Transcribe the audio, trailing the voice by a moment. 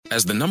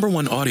As the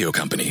 #1 audio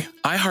company,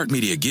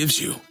 iHeartMedia gives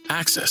you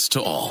access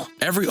to all.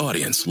 Every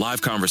audience,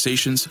 live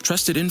conversations,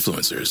 trusted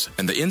influencers,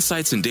 and the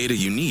insights and data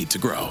you need to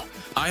grow.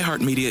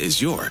 iHeartMedia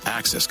is your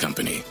access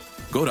company.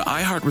 Go to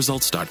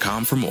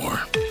iHeartResults.com for more.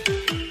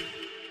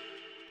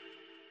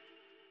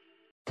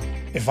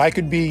 If I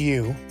could be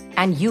you.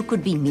 And you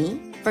could be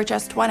me. For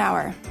just 1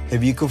 hour.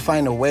 If you could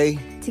find a way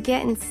to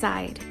get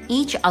inside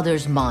each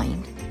other's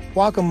mind.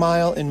 Walk a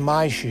mile in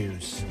my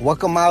shoes.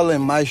 Walk a mile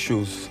in my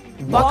shoes.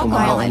 Walk a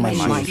mile in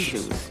my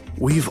shoes.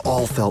 We've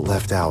all felt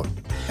left out.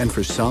 And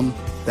for some,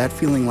 that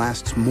feeling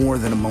lasts more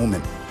than a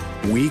moment.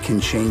 We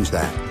can change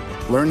that.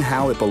 Learn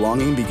how at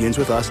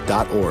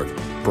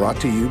belongingbeginswithus.org.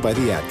 Brought to you by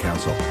the Ad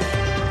Council.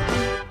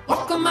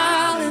 Walk a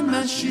mile in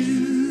my shoes.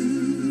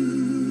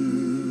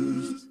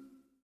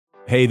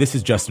 Hey, this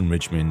is Justin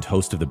Richmond,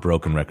 host of the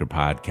Broken Record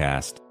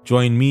podcast.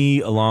 Join me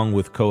along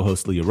with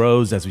co-host Leah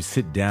Rose as we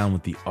sit down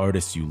with the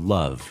artists you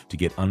love to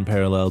get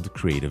unparalleled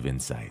creative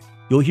insight.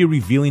 You'll hear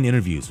revealing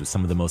interviews with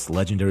some of the most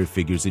legendary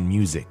figures in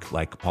music,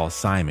 like Paul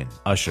Simon,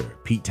 Usher,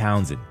 Pete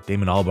Townsend,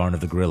 Damon Albarn of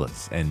the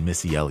Gorillaz, and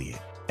Missy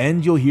Elliott.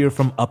 And you'll hear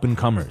from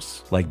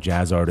up-and-comers like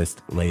jazz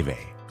artist Layoff,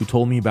 who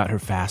told me about her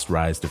fast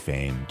rise to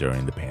fame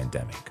during the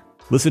pandemic.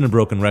 Listen to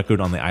Broken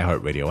Record on the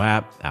iHeartRadio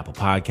app, Apple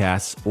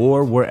Podcasts,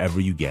 or wherever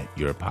you get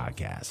your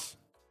podcasts.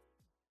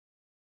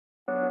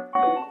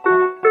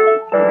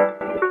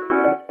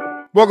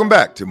 Welcome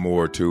back to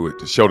More to It,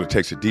 the show that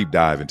takes a deep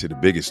dive into the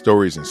biggest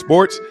stories in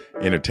sports,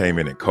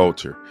 entertainment, and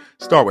culture.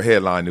 Start with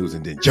headline news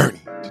and then journey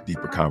to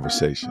deeper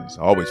conversations.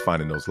 Always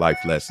finding those life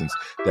lessons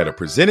that are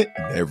presented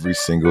in every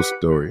single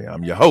story.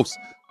 I'm your host,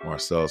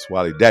 Marcel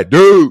Swally, that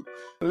dude.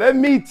 Let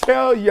me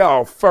tell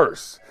y'all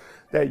first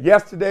that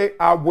yesterday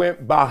I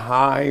went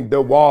behind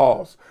the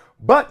walls.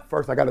 But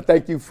first, I got to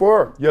thank you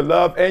for your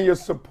love and your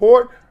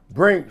support.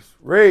 Brinks,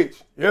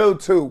 Reach,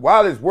 YouTube,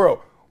 Wiley's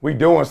World. We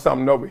doing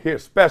something over here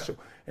special.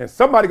 And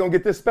somebody going to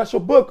get this special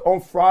book on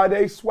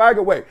Friday Swag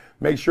Away.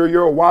 Make sure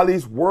you're a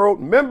Wiley's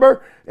World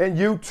member and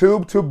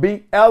YouTube to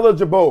be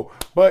eligible.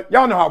 But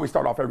y'all know how we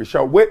start off every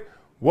show with,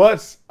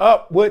 what's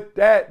up with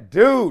that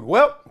dude?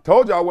 Well,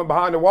 told y'all I went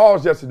behind the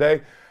walls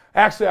yesterday.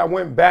 Actually, I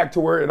went back to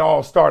where it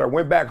all started.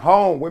 Went back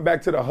home, went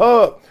back to the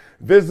hub,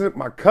 visited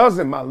my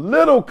cousin, my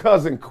little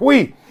cousin,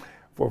 Quee,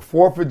 for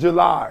 4th of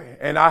July.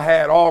 And I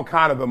had all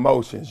kind of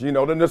emotions, you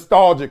know, the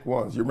nostalgic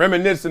ones. You're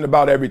reminiscing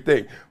about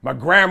everything. My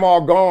grandma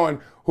gone,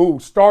 who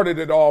started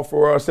it all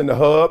for us in the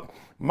hub.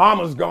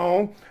 Mama's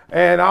gone.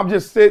 And I'm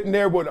just sitting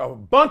there with a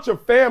bunch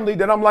of family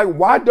that I'm like,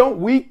 why don't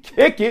we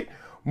kick it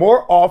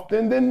more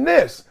often than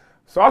this?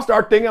 So I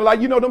start thinking like,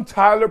 you know, them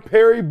Tyler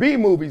Perry B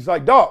movies,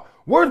 like, dog,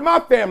 where's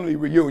my family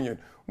reunion?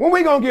 When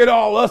we gonna get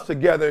all us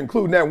together,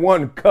 including that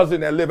one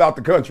cousin that live out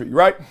the country,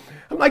 right?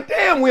 I'm like,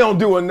 damn, we don't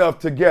do enough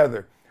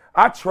together.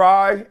 I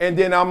try, and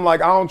then I'm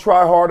like, I don't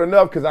try hard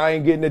enough because I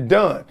ain't getting it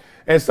done.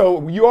 And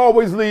so you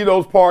always leave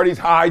those parties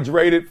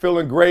hydrated,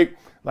 feeling great.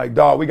 Like,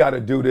 dog, we got to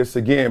do this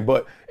again.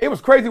 But it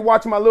was crazy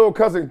watching my little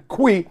cousin,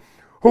 Quee,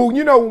 who,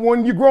 you know,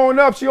 when you're growing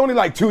up, she only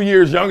like 2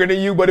 years younger than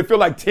you, but it feel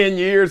like 10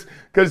 years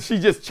because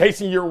she's just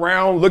chasing you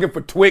around looking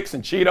for Twix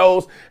and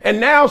Cheetos.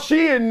 And now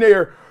she in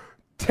there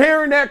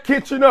tearing that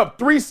kitchen up,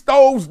 3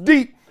 stoves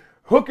deep,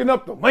 hooking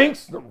up the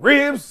links, the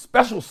ribs,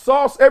 special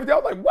sauce, everything. I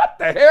was like, what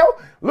the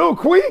hell? Little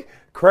Quee?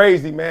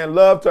 Crazy, man.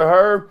 Love to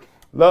her.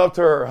 Love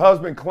to her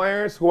husband,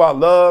 Clarence, who I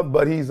love,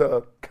 but he's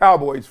a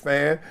Cowboys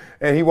fan,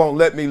 and he won't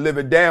let me live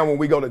it down when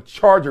we go to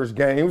Chargers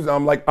games.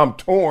 I'm like, I'm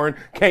torn.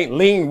 Can't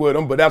lean with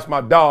him, but that's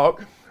my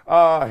dog.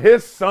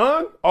 His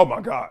son, oh,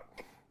 my God.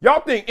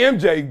 Y'all think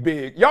MJ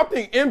big. Y'all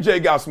think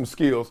MJ got some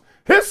skills.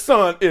 His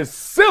son is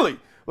silly.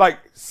 Like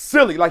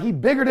he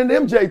bigger than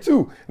MJ,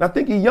 too. And I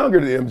think he younger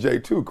than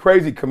MJ, too.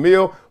 Crazy.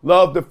 Camille,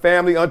 love the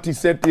family. Auntie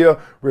Cynthia,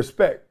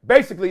 respect.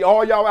 Basically,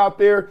 all y'all out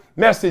there,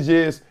 message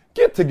is,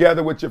 get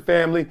together with your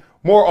family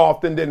more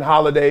often than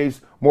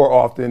holidays, more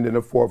often than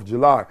the 4th of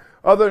July.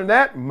 Other than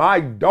that, my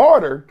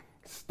daughter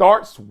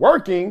starts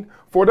working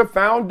for the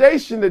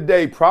foundation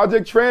today,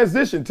 Project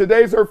Transition.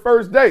 Today's her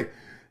first day.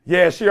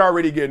 Yeah, she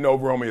already getting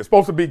over on me. It's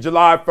supposed to be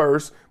July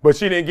 1st, but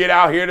she didn't get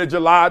out here to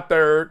July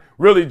 3rd,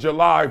 really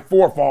July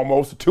 4th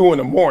almost, 2 in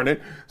the morning.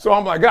 So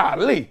I'm like,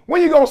 golly,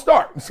 when you gonna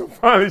start? So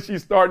finally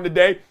she's starting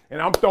today, and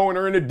I'm throwing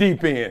her in the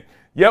deep end.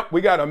 Yep,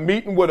 we got a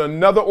meeting with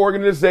another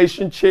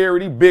organization,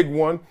 charity, big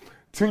one,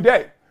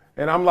 today.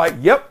 And I'm like,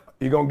 yep,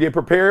 you're going to get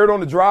prepared on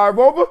the drive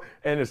over,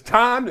 and it's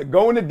time to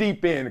go in the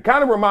deep end. It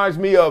kind of reminds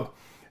me of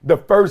the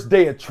first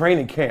day of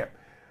training camp.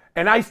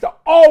 And I used to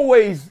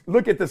always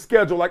look at the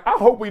schedule like, I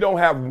hope we don't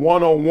have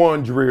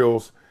one-on-one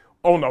drills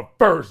on the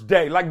first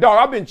day. Like, dog,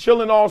 I've been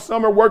chilling all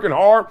summer, working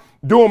hard,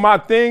 doing my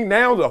thing.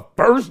 Now the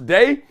first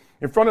day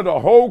in front of the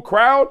whole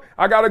crowd,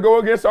 I got to go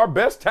against our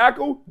best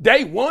tackle,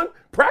 day one,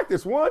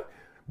 practice one.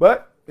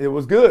 But it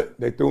was good.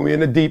 They threw me in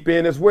the deep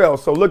end as well.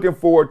 So looking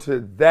forward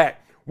to that.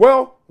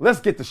 Well, let's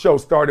get the show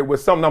started with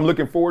something I'm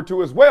looking forward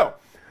to as well.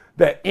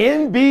 The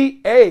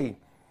NBA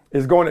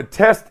is going to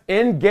test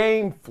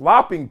in-game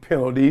flopping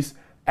penalties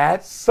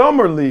at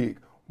Summer League.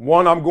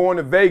 One, I'm going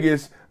to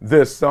Vegas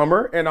this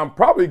summer, and I'm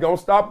probably going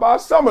to stop by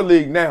Summer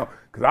League now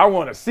because I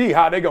want to see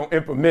how they're going to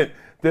implement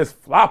this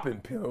flopping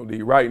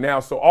penalty right now.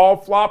 So all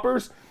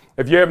floppers,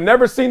 if you have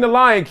never seen The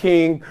Lion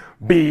King,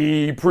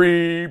 be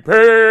prepared,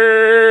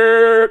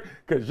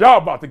 because y'all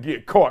about to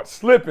get caught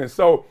slipping.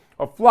 So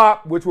a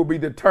flop, which will be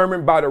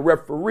determined by the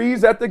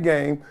referees at the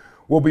game,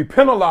 will be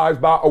penalized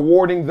by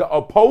awarding the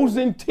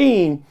opposing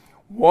team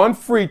one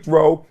free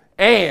throw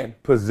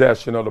and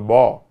possession of the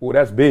ball. Well,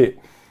 that's big.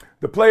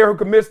 The player who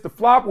commits the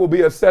flop will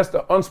be assessed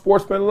an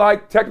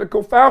unsportsmanlike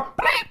technical foul,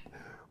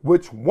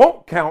 which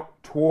won't count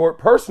toward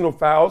personal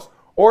fouls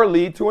or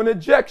lead to an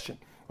ejection.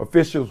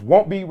 Officials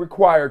won't be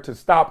required to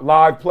stop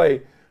live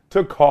play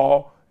to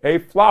call a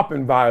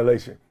flopping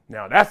violation.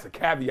 Now, that's a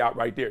caveat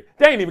right there.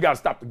 They ain't even got to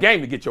stop the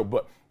game to get your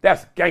butt.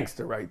 That's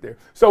gangster right there.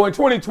 So in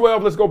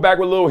 2012, let's go back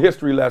with a little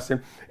history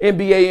lesson.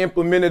 NBA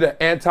implemented an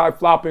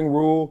anti-flopping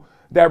rule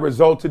that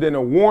resulted in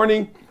a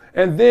warning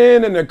and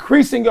then an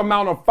increasing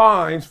amount of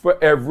fines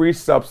for every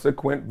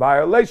subsequent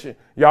violation.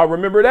 Y'all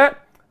remember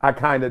that? I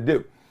kind of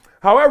do.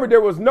 However,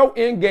 there was no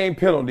in-game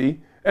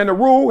penalty, and the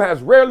rule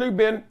has rarely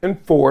been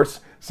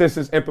enforced since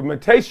its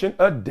implementation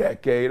a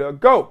decade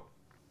ago.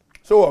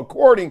 So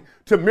according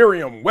to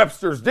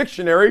Merriam-Webster's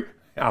dictionary,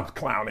 I'm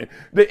clowning,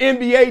 the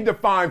NBA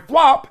defined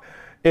flop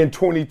in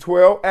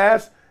 2012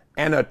 as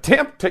an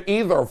attempt to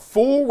either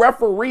fool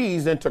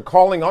referees into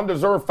calling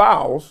undeserved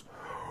fouls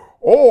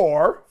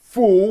or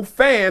fool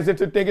fans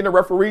into thinking the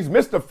referees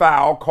missed a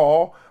foul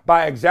call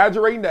by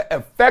exaggerating the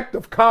effect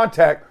of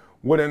contact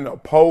with an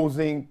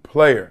opposing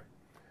player.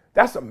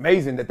 That's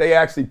amazing that they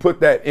actually put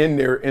that in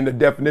there in the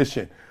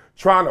definition,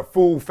 trying to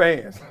fool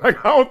fans.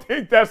 Like, I don't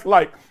think that's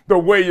like the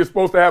way you're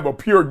supposed to have a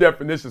pure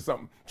definition of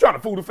something. Trying to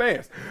fool the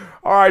fans.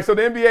 All right, so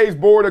the NBA's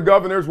Board of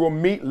Governors will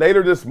meet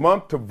later this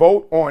month to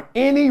vote on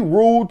any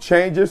rule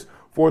changes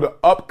for the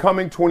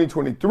upcoming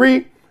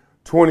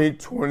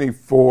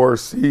 2023-2024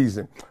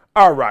 season.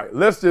 All right,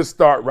 let's just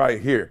start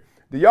right here.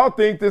 Do y'all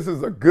think this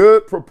is a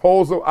good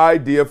proposal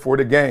idea for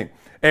the game?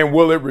 And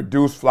will it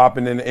reduce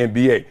flopping in the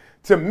NBA?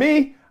 To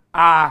me,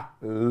 I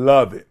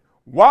love it.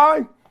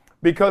 Why?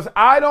 Because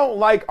I don't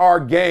like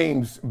our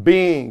games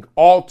being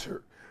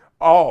altered,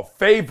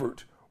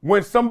 favored,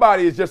 when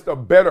somebody is just a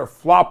better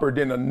flopper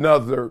than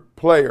another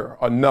player,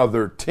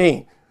 another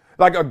team.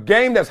 Like a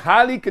game that's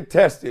highly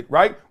contested,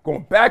 right?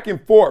 Going back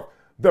and forth.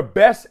 The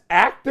best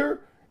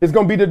actor is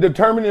going to be the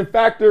determining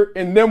factor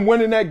in them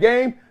winning that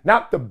game,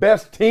 not the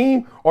best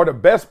team or the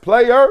best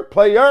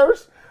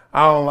players.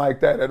 I don't like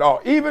that at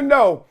all. Even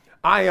though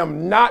I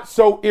am not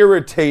so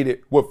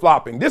irritated with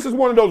flopping. This is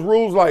one of those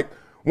rules like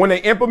when they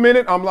implement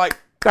it, I'm like,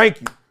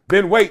 thank you,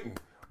 been waiting.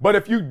 But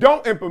if you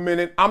don't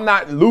implement it, I'm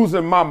not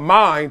losing my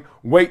mind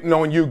waiting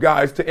on you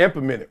guys to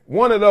implement it.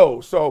 One of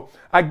those. So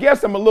I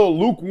guess I'm a little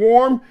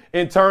lukewarm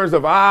in terms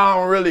of I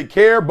don't really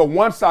care. But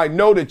once I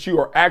know that you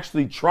are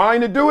actually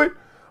trying to do it,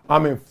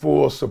 I'm in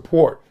full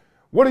support.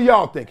 What are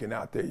y'all thinking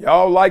out there?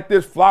 Y'all like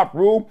this flop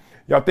rule?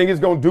 Y'all think it's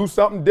going to do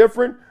something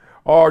different?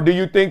 Or do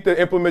you think the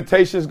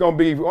implementation is going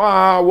to be,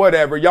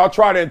 whatever. Y'all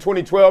tried it in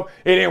 2012.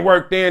 It didn't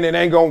work then. It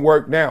ain't going to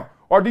work now.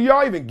 Or do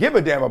y'all even give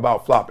a damn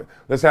about flopping?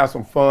 Let's have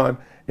some fun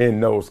in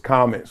those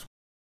comments.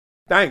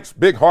 Thanks.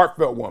 Big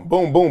heartfelt one.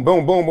 Boom, boom,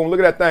 boom, boom, boom. Look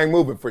at that thing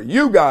moving for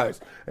you guys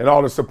and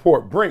all the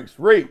support. Brinks,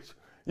 Reach,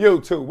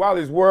 YouTube,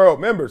 Wiley's World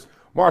members,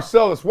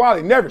 Marcellus,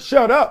 Wiley, never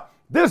shut up.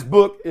 This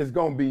book is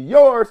going to be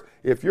yours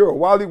if you're a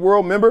Wiley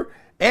World member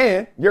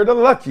and you're the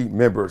lucky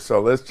member.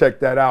 So let's check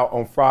that out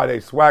on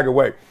Friday Swag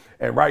Away.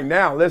 And right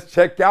now, let's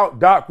check out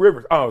Doc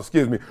Rivers. Let's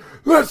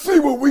see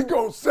what we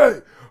going to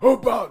say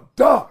about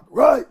Doc,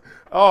 right?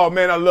 Oh,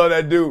 man, I love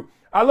that dude.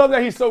 I love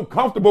that he's so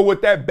comfortable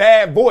with that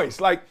bad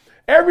voice. Like,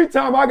 every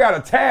time I got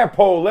a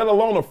tadpole, let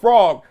alone a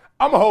frog,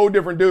 I'm a whole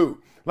different dude.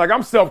 Like,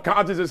 I'm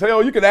self-conscious as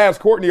hell. You could ask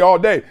Courtney all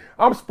day.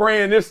 I'm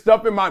spraying this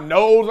stuff in my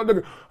nose.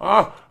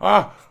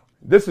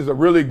 This is a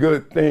really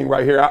good thing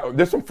right here.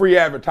 There's some free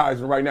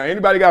advertising right now.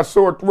 Anybody got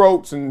sore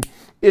throats and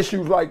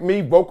issues like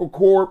me, vocal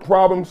cord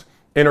problems,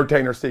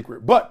 entertainer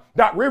secret. But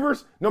Doc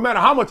Rivers, no matter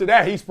how much of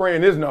that he's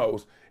spraying his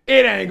nose,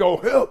 it ain't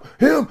gonna help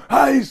him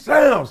how he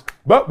sounds.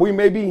 But we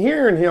may be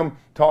hearing him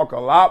talk a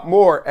lot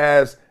more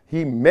as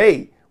he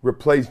may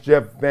replace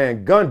Jeff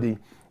Van Gundy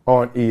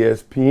on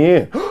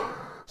ESPN.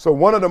 So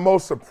one of the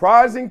most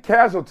surprising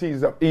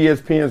casualties of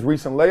ESPN's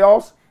recent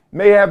layoffs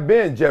may have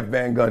been Jeff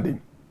Van Gundy.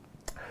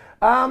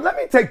 Let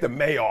me take the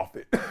may off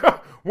it.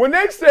 When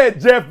they said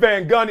Jeff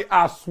Van Gundy,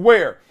 I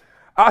swear,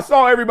 I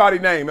saw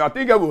everybody's name. I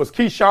think it was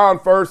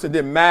Keyshawn first and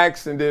then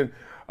Max, and then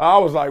I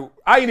was like,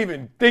 I didn't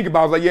even think about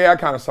it. I was like, yeah, I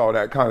kind of saw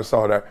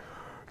that,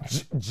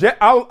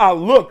 I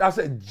looked, I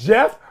said,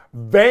 Jeff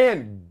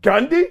Van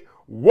Gundy?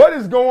 What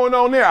is going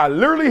on there? I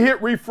literally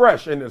hit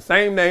refresh and the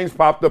same names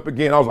popped up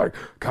again. I was like,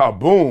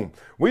 kaboom.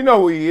 We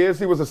know who he is.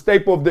 He was a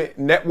staple of the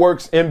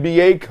network's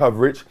NBA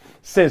coverage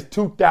since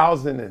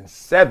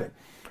 2007.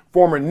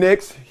 Former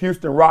Knicks,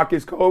 Houston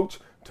Rockets coach,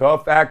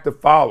 tough act to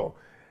follow.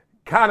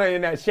 Kind of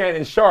in that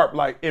Shannon Sharp,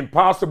 like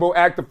impossible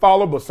act to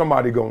follow, but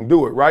somebody gonna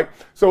do it, right?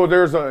 So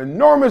there's an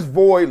enormous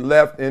void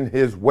left in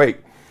his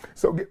wake.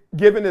 So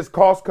given this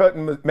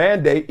cost-cutting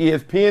mandate,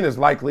 ESPN is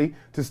likely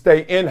to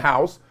stay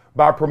in-house,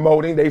 by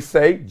promoting, they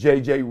say,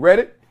 J.J.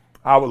 Reddick.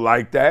 I would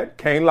like that.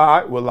 Can't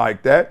lie, would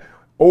like that.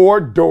 Or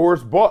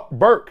Doris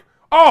Burke.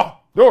 Oh,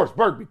 Doris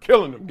Burke be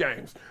killing them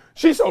games.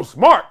 She's so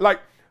smart. Like,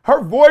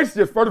 her voice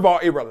just, first of all,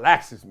 it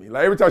relaxes me.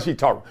 Like, every time she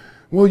talks,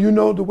 well, you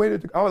know, the way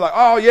that, I was like,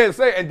 oh, yeah,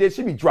 say it. And then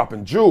she be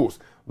dropping jewels.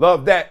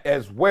 Love that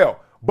as well.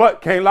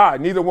 But can't lie,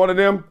 neither one of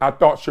them I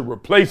thought should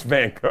replace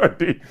Van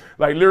Gundy.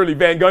 Like, literally,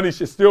 Van Gundy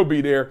should still be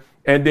there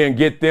and then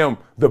get them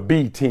the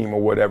B team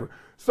or whatever.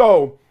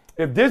 So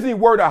if Disney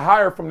were to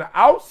hire from the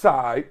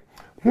outside,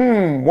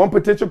 one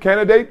potential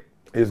candidate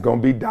is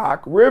going to be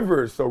Doc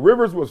Rivers. So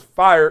Rivers was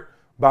fired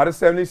by the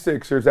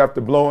 76ers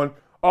after blowing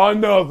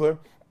another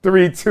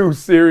 3-2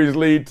 series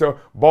lead to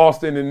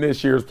Boston in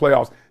this year's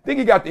playoffs. I think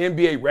he got the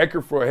NBA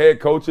record for head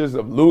coaches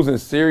of losing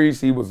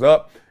series. He was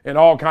up and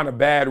all kind of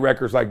bad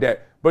records like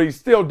that. But he's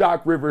still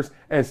Doc Rivers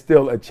and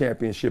still a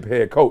championship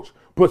head coach.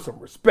 Put some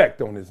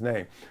respect on his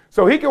name.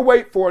 So he can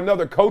wait for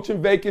another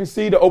coaching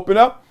vacancy to open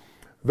up,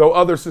 though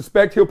others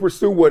suspect he'll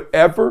pursue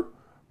whatever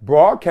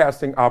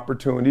broadcasting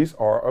opportunities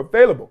are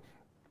available.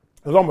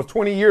 It was almost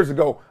 20 years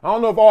ago. I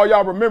don't know if all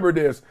y'all remember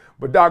this,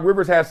 but Doc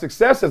Rivers had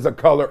success as a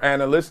color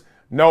analyst.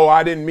 No,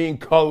 I didn't mean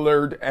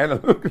colored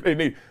analyst.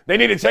 They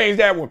need to change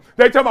that one.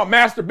 They talk about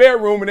master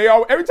bedroom, and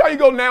every time you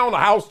go now on a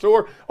house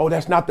tour, oh,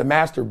 that's not the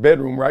master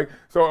bedroom, right?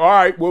 So, all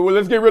right, well,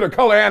 let's get rid of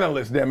color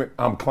analyst, damn it.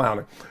 I'm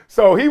clowning.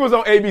 So he was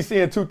on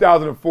ABC in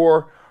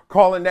 2004,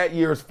 calling that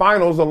year's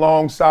finals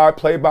alongside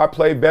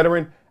play-by-play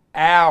veteran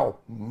Al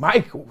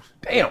Michaels.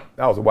 Damn,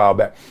 that was a while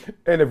back.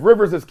 And if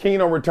Rivers is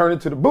keen on returning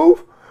to the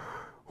booth,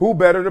 who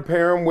better to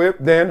pair him with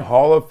than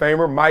Hall of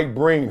Famer Mike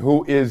Breen,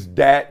 who is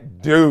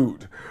that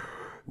dude?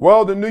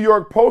 Well, the New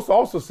York Post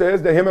also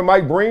says that him and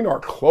Mike Breen are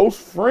close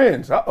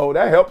friends. Uh-oh,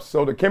 that helps.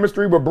 So the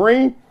chemistry with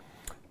Breen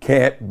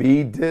can't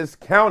be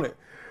discounted.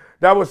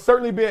 That would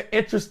certainly be an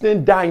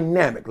interesting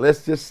dynamic.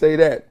 Let's just say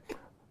that.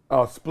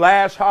 A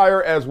splash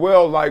hire as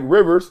well, like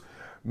Rivers,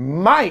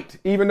 might,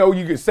 even though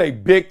you could say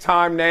big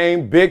time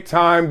name, big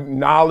time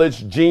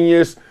knowledge,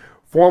 genius,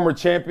 former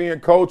champion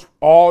coach,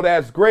 all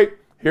that's great.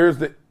 Here's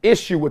the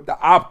issue with the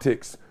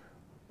optics,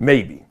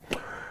 maybe.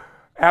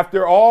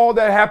 After all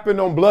that happened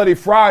on Bloody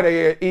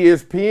Friday at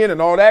ESPN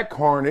and all that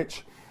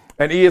carnage,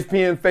 and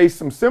ESPN faced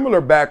some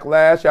similar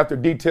backlash after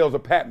details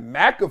of Pat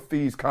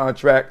McAfee's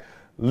contract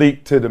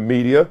leaked to the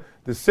media,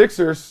 the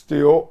Sixers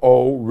still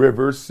owe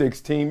Rivers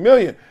 $16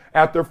 million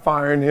after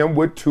firing him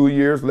with 2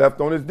 years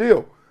left on his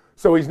deal.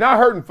 So he's not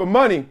hurting for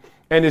money,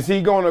 and is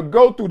he going to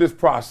go through this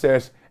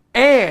process,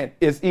 and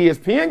is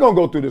ESPN going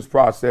to go through this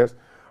process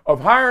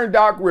of hiring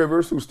Doc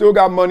Rivers, who still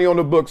got money on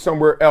the books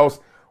somewhere else,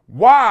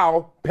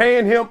 while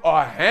paying him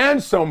a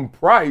handsome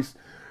price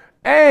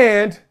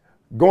and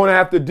going to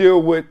have to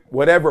deal with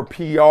whatever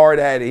PR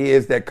that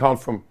is that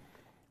comes from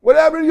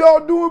whatever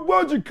y'all doing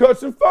budget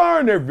cuts and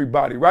firing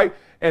everybody, right?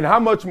 And how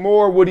much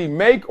more would he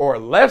make or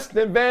less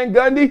than Van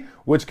Gundy,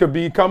 which could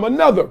become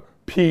another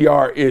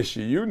PR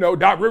issue. You know,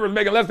 Doc Rivers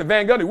making less than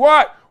Van Gundy.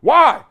 What?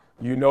 Why?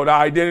 You know the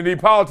identity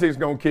politics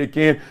going to kick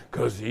in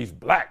because he's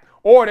black.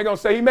 Or they're going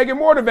to say he's making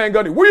more than Van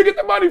Gundy. Where you get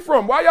the money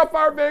from? Why y'all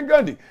fire Van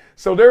Gundy?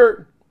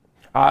 So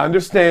I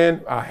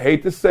understand, I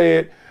hate to say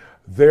it,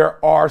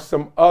 there are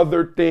some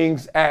other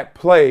things at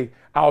play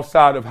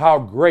outside of how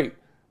great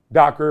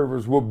Doc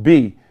Rivers will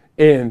be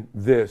in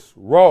this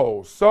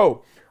role.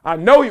 So I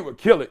know he would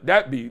kill it.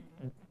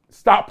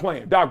 Stop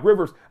playing. Doc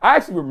Rivers, I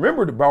actually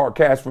remember the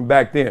broadcast from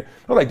back then.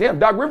 I was like, damn,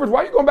 Doc Rivers,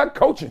 why are you going back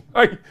coaching?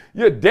 Like,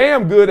 you're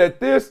damn good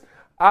at this.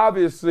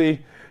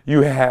 Obviously,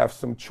 you have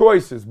some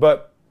choices,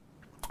 but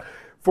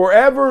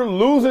forever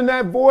losing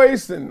that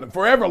voice and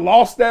forever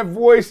lost that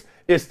voice,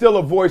 it's still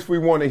a voice we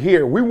want to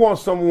hear. We want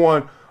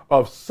someone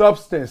of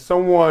substance,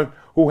 someone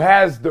who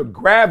has the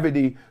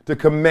gravity to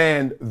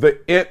command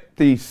the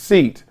empty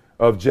seat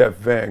of Jeff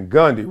Van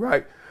Gundy,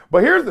 right?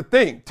 But here's the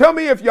thing. Tell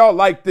me if y'all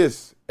like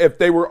this if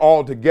they were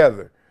all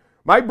together.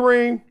 Mike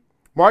Breen,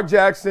 Mark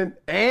Jackson,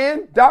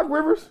 and Doc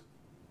Rivers?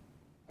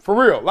 For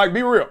real. Like,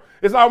 be real.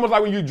 It's almost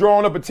like when you're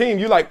drawing up a team,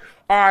 you're like,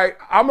 all right,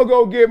 I'm going to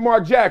go get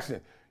Mark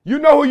Jackson. You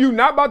know who you're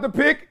not about to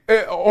pick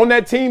on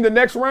that team the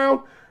next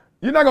round?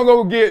 You're not going to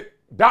go get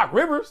Doc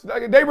Rivers.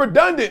 Like, they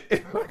redundant.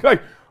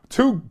 Like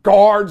two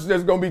guards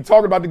that's going to be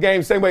talking about the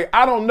game same way.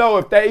 I don't know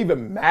if that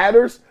even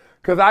matters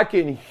because I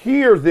can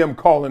hear them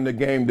calling the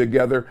game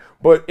together.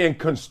 But in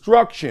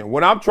construction,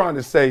 what I'm trying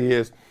to say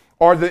is,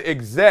 are the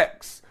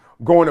execs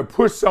going to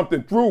push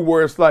something through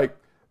where it's like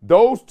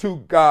those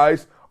two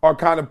guys are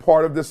kind of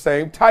part of the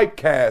same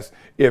typecast,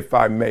 if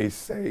I may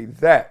say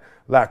that,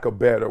 lack of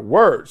better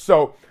words.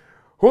 So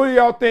who do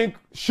y'all think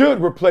should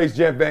replace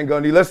Jeff Van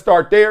Gundy? Let's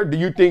start there. Do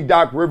you think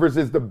Doc Rivers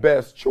is the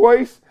best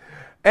choice?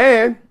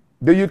 And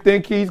do you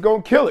think he's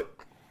going to kill it?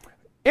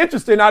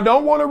 Interesting. I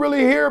don't want to really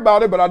hear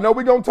about it, but I know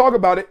we're going to talk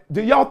about it.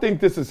 Do y'all think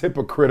this is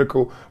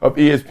hypocritical of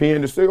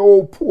ESPN to say,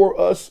 oh, poor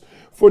us,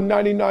 for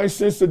 99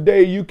 cents a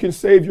day, you can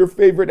save your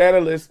favorite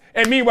analyst.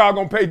 And meanwhile,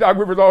 going to pay Doc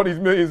Rivers all these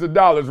millions of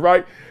dollars,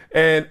 right?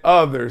 And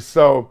others.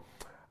 So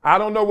I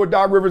don't know what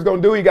Doc Rivers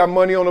going to do. He got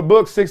money on the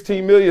books,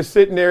 $16 million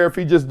sitting there if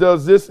he just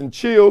does this and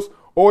chills.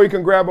 or he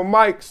can grab a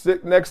mic,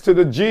 sit next to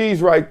the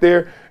G's right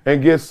there,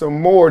 and get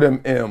some more of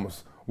them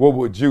M's. What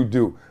would you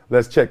do?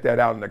 Let's check that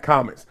out in the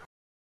comments.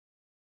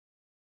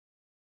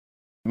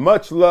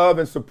 Much love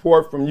and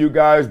support from you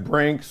guys,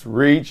 Brinks,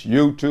 Reach,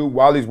 YouTube,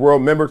 Wiley's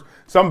World members.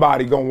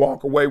 Somebody gonna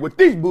walk away with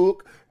this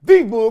book.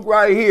 The book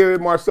right here,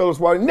 Marcellus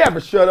Wiley. Never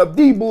shut up.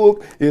 The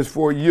book is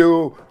for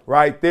you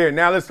right there.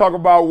 Now let's talk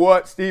about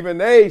what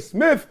Stephen A.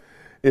 Smith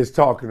is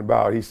talking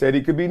about. He said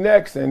he could be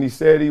next, and he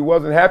said he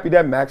wasn't happy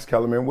that Max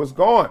Kellerman was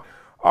gone.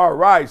 All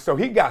right, so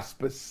he got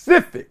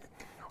specific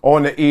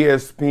on the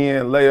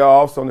ESPN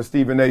layoffs on the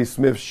Stephen A.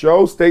 Smith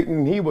show,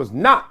 stating he was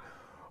not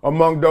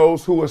among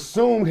those who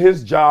assumed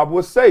his job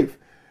was safe.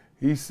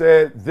 He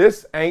said,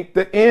 this ain't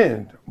the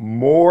end.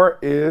 More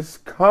is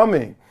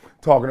coming.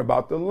 Talking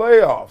about the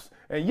layoffs.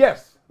 And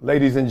yes,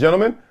 ladies and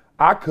gentlemen,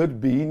 I could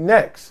be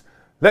next.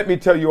 Let me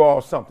tell you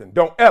all something.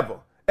 Don't ever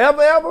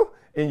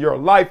in your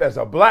life as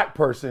a black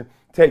person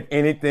take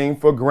anything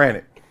for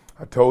granted.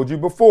 I told you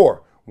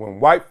before, when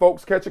white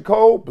folks catch a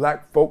cold,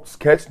 black folks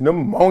catch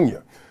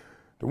pneumonia.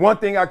 The one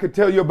thing I could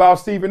tell you about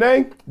Stephen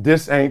A.,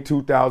 this ain't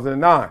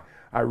 2009.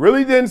 I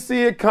really didn't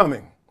see it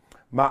coming.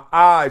 My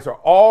eyes are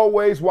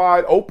always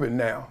wide open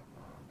now.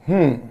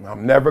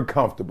 I'm never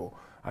comfortable.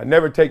 I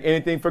never take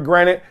anything for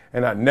granted,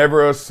 and I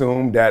never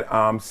assume that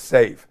I'm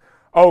safe.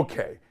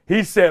 Okay,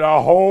 he said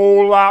a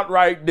whole lot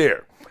right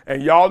there.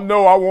 And y'all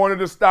know I wanted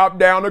to stop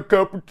down a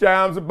couple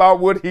times about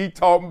what he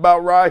talking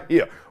about right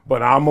here.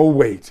 But I'm going to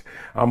wait.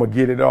 I'm going to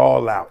get it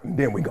all out, and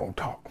then we're going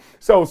to talk.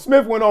 So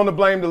Smith went on to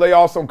blame the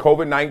layoffs on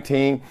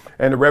COVID-19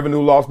 and the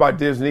revenue lost by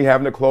Disney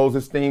having to close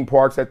its theme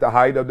parks at the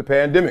height of the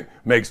pandemic.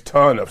 Makes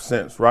ton of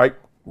sense, right?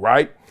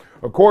 Right?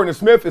 According to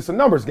Smith, it's a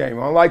numbers game,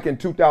 unlike in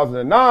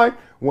 2009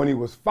 when he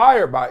was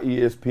fired by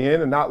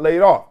ESPN and not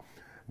laid off.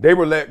 They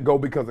were let go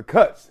because of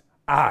cuts.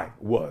 I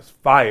was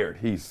fired,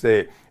 he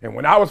said. And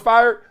when I was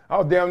fired, I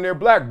was damn near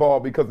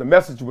blackballed because the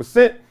message was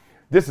sent,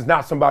 this is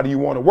not somebody you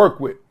want to work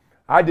with.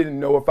 I didn't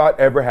know if I'd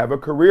ever have a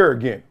career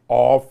again.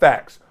 All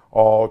facts,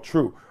 all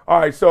true. All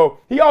right, so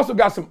he also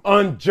got some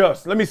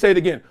unjust, let me say it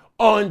again,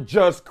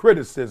 unjust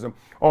criticism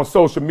on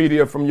social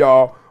media from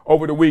y'all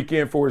over the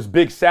weekend for his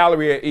big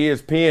salary at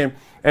ESPN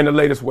and the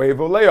latest wave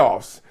of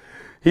layoffs.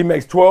 He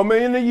makes $12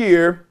 million a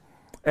year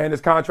and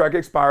his contract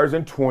expires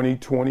in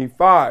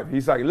 2025.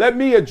 He's like, let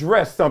me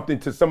address something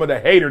to some of the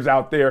haters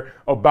out there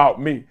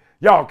about me.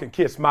 Y'all can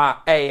kiss my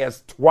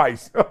ass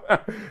twice.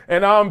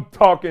 And I'm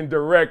talking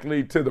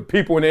directly to the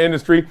people in the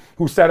industry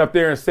who sat up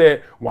there and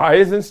said, why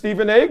isn't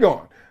Stephen A.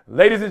 gone?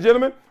 Ladies and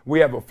gentlemen, we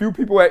have a few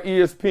people at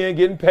ESPN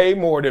getting paid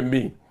more than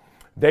me.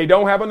 They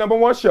don't have a number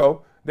one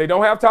show. They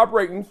don't have top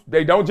ratings.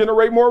 They don't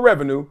generate more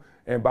revenue.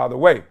 And by the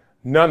way,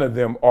 none of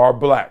them are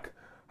black.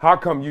 How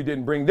come you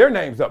didn't bring their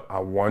names up? I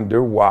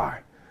wonder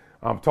why.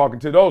 I'm talking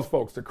to those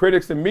folks, the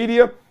critics and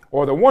media,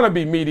 or the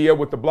wannabe media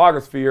with the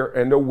blogosphere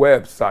and the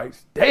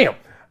websites. Damn,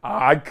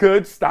 I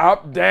could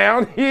stop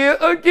down here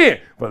again,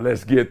 but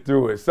let's get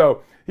through it.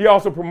 So he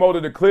also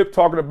promoted a clip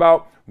talking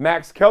about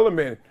Max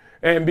Kellerman.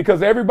 And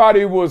because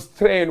everybody was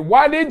saying,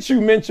 why didn't you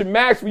mention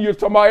Max when you were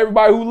talking about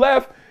everybody who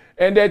left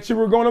and that you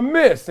were going to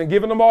miss and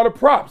giving them all the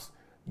props?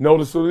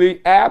 Noticeably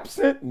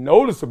absent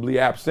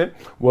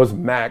was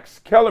Max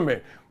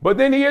Kellerman. But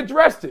then he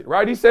addressed it,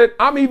 right? He said,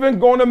 I'm even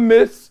going to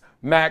miss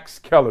Max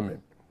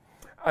Kellerman.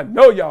 I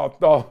know y'all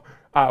thought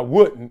I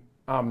wouldn't.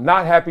 I'm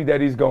not happy that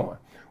he's gone.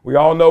 We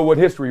all know what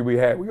history we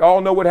had. We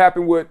all know what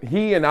happened with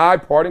he and I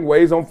parting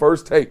ways on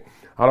First Take.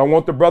 I don't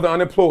want the brother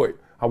unemployed.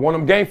 I want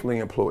him gainfully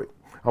employed.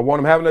 I want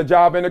him having a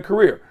job and a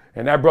career.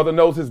 And that brother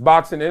knows his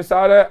boxing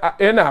inside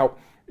and out,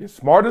 is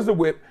smart as a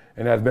whip,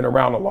 and has been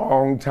around a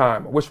long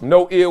time. I wish him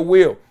no ill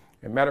will.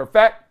 And matter of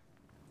fact,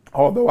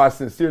 although I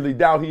sincerely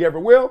doubt he ever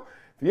will,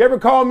 if he ever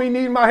called me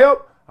needing my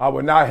help, I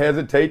would not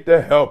hesitate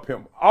to help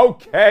him.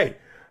 Okay,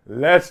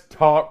 let's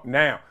talk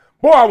now.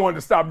 Boy, I wanted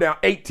to stop down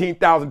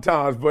 18,000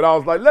 times, but I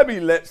was like, let me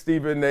let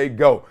Stephen A.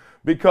 go.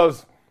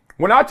 Because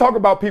when I talk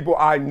about people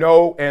I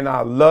know and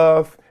I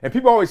love, and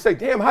people always say,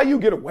 damn, how you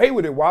get away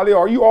with it, Wiley?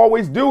 Or you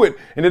always do it,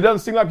 and it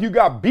doesn't seem like you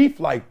got beef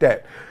like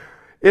that.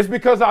 It's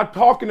because I'm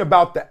talking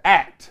about the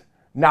act,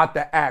 not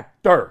the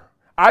actor.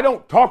 I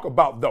don't talk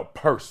about the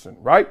person,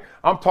 right?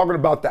 I'm talking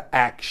about the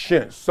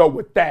action. So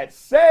with that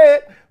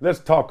said, let's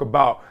talk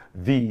about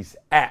these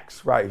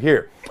acts right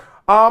here.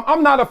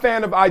 I'm not a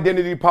fan of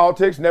identity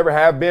politics, never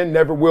have been,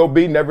 never will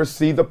be, never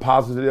see the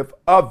positive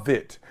of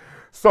it.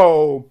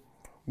 So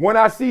when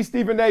I see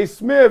Stephen A.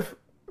 Smith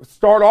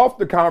start off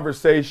the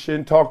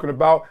conversation talking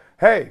about,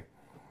 hey,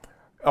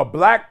 a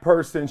black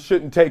person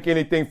shouldn't take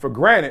anything for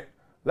granted.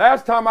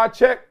 Last time I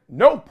checked,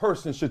 no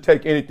person should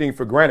take anything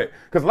for granted.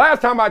 Because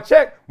last time I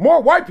checked,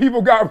 more white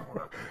people got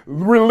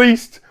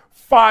released,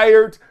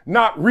 fired,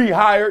 not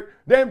rehired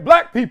than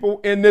black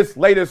people in this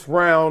latest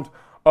round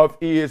of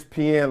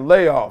ESPN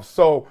layoffs.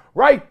 So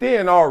right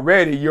then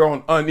already you're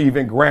on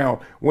uneven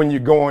ground when you're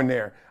going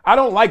there. I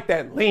don't like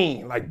that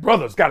lean, like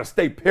brothers got to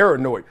stay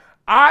paranoid.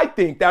 I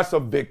think that's a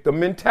victim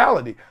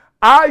mentality.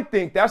 I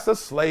think that's a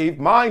slave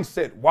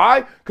mindset.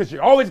 Why? Because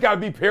you always got to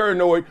be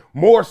paranoid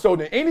more so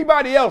than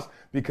anybody else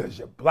because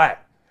you're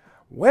black.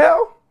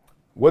 Well,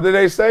 what do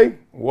they say?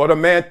 What a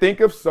man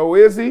thinketh, so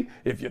is he.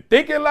 If you're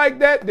thinking like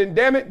that, then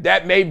damn it,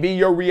 that may be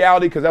your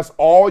reality, because that's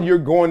all you're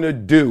going to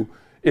do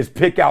is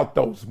pick out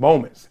those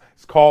moments.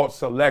 It's called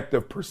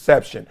selective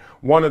perception,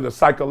 one of the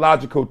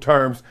psychological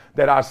terms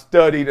that I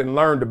studied and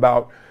learned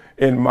about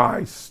in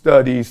my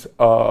studies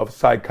of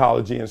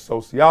psychology and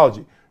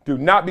sociology. Do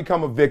not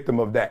become a victim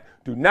of that.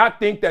 Do not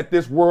think that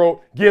this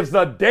world gives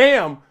a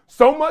damn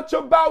so much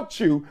about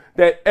you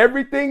that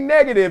everything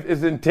negative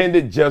is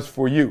intended just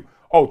for you.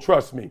 Oh,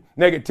 trust me,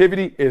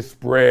 negativity is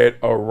spread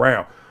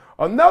around.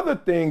 Another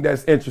thing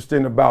that's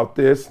interesting about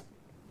this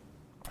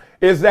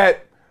is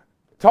that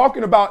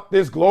talking about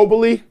this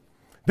globally,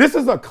 this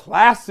is a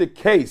classic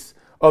case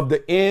of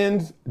the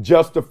ends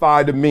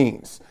justify the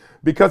means,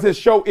 because his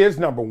show is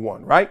number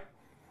one, right?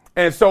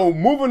 And so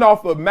moving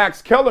off of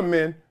Max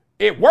Kellerman,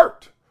 it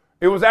worked.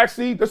 It was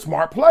actually the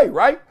smart play,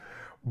 right?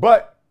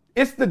 But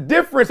it's the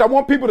difference. I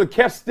want people to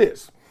catch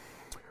this.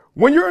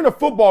 When you're in a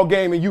football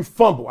game and you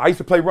fumble, I used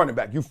to play running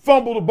back, you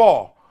fumble the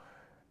ball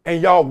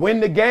and y'all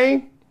win the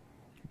game,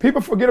 people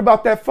forget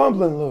about that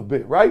fumbling a little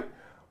bit, right?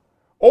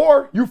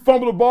 Or you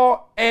fumble the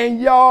ball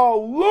and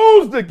y'all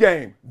lose the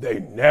game.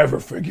 They never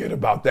forget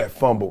about that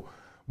fumble.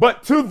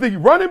 But to the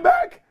running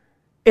back,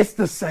 it's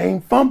the same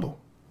fumble.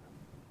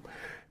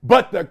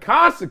 But the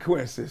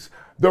consequences,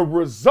 the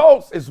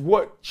results is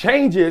what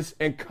changes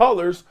and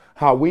colors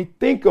how we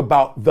think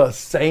about the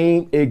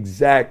same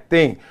exact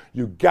thing.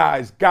 You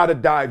guys got to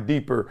dive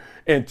deeper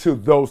into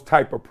those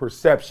type of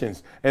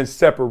perceptions and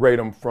separate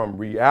them from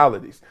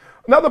realities.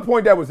 Another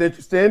point that was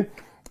interesting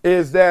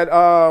is that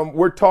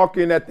we're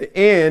talking at the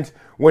end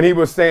when he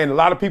was saying a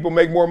lot of people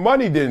make more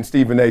money than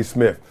Stephen A.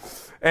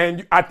 Smith.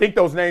 And I think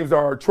those names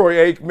are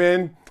Troy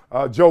Aikman,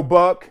 Joe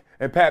Buck,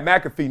 and Pat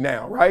McAfee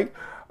now, right?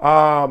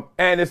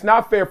 And it's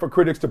not fair for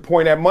critics to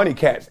point at money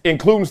cats,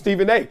 including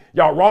Stephen A.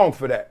 Y'all wrong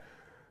for that.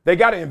 They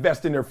got to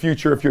invest in their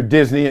future if you're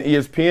Disney and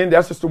ESPN.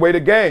 That's just the way the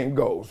game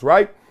goes,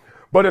 right?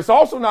 But it's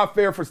also not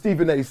fair for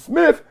Stephen A.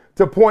 Smith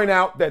to point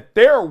out that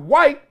they're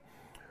white,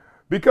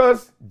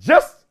 because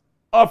just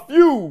a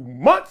few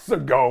months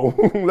ago,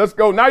 let's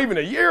go, not even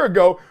a year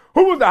ago,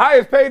 who was the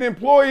highest paid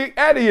employee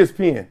at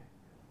ESPN?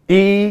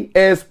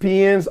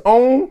 ESPN's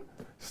own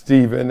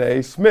Stephen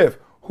A. Smith,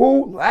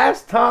 who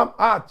last time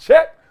I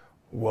checked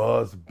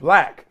was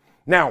black.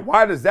 Now,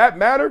 why does that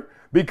matter?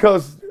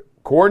 Because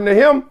according to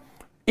him,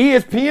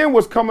 ESPN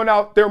was coming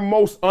out their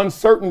most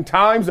uncertain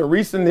times in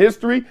recent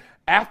history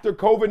after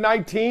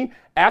COVID-19,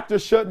 after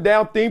shutting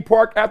down theme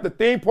park after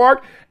theme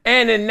park.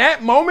 And in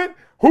that moment,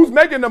 who's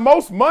making the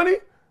most money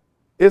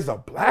is a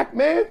black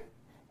man.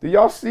 Do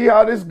y'all see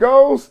how this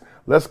goes?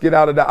 Let's get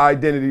out of the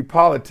identity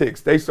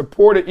politics. They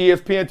supported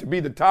ESPN to be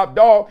the top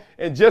dog,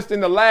 and just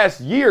in the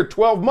last year,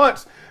 12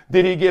 months,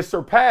 did he get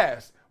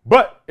surpassed.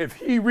 But if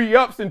he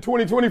re-ups in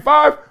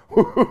 2025,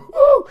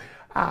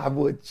 I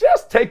would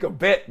just take a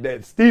bet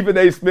that Stephen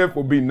A. Smith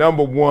will be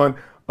number one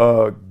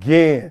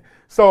again.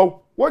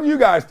 So what do you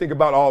guys think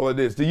about all of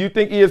this? Do you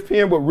think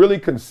ESPN would really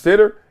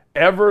consider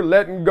ever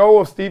letting go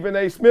of Stephen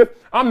A. Smith?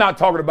 I'm not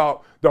talking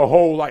about the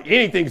whole, like,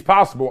 anything's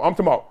possible. I'm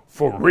talking about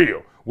for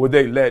real. Would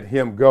they let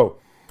him go?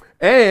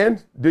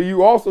 And do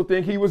you also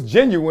think he was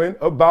genuine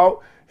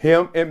about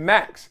him and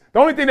Max? The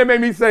only thing that made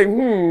me say,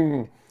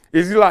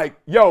 is he like,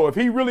 yo, if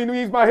he really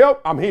needs my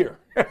help, I'm here.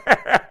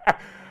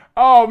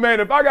 Oh, man,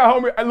 if I got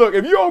homie, look,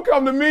 if you don't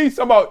come to me,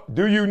 about,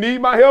 do you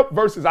need my help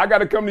versus I got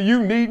to come to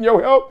you needing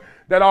your help,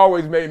 that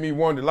always made me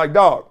wonder, like,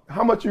 dog,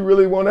 how much you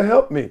really want to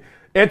help me?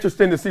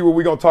 Interesting to see what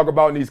we're going to talk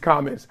about in these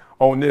comments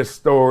on this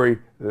story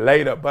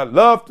later. But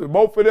love to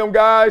both of them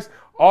guys,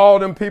 all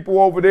them people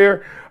over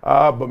there.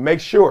 But make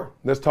sure,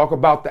 let's talk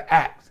about the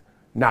act,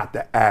 not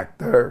the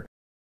actor.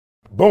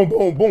 Boom,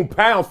 boom, boom,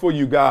 pounds for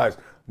you guys.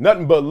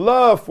 Nothing but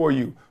love for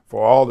you,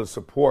 for all the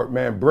support,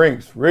 man.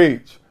 Brinks,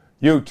 Reach,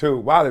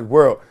 YouTube, Wiley's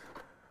World.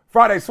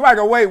 Friday Swag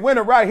Away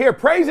winner right here.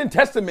 Praise and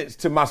testaments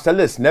to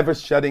Marcellus, never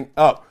shutting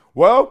up.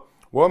 Well,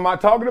 what am I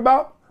talking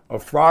about? A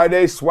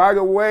Friday Swag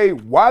Away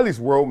Wiley's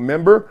World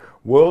member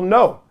will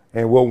know,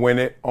 and we'll win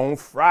it on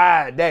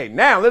Friday.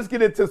 Now, let's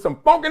get into some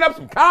funking up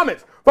some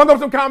comments. Funk up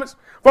some comments.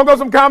 Funk up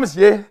some comments,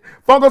 yeah.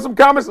 Funk up some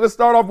comments. Let's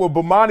start off with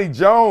Bomani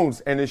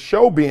Jones and his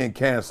show being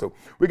canceled.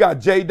 We got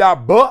J.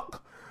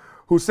 Buck,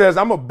 who says,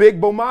 I'm a big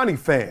Bomani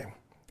fan.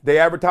 They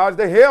advertise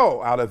the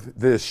hell out of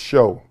this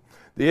show.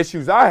 The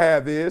issues I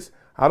have is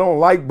I don't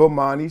like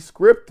Bomani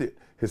scripted.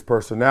 His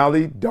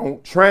personality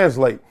don't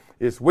translate.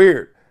 It's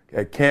weird.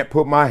 I can't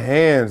put my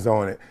hands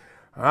on it.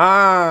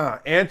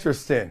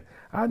 Interesting.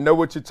 I know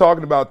what you're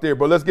talking about there,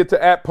 but let's get to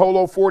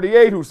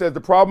 @Polo48, who says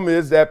the problem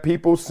is that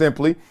people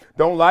simply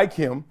don't like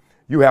him.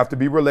 You have to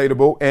be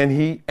relatable, and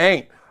he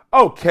ain't.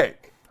 Okay,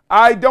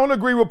 I don't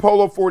agree with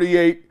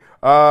Polo48.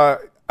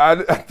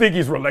 I think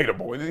he's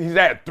relatable. He's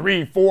had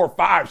 3, 4,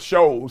 5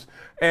 shows,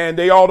 and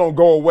they all don't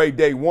go away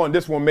day one.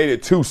 This one made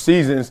it 2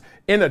 seasons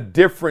in a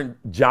different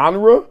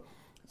genre,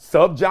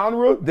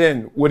 subgenre,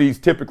 than what he's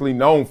typically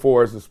known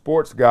for as a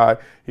sports guy.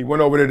 He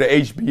went over to the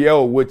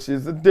HBO, which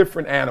is a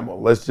different animal.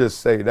 Let's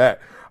just say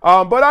that.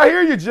 But I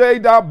hear you, J.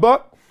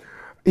 Buck.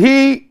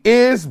 He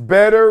is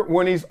better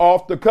when he's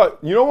off the cut.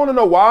 You don't want to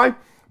know why?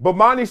 But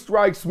Monty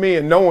strikes me,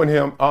 and knowing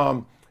him,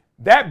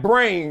 that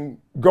brain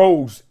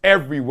goes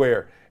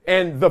everywhere.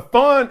 And the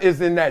fun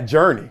is in that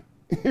journey,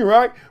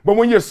 right? But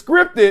when you're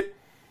scripted,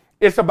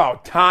 it's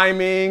about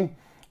timing.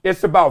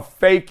 It's about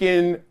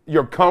faking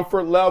your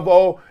comfort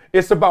level.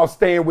 It's about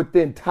staying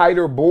within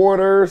tighter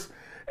borders.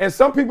 And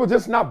some people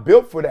just not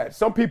built for that.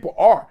 Some people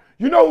are.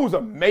 You know who's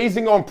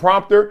amazing on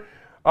prompter?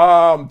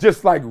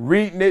 Just like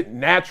reading it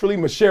naturally,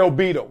 Michelle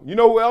Beadle. You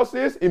know who else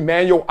is?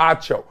 Emmanuel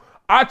Acho.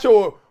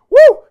 Acho,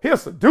 woo, he'll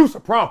seduce a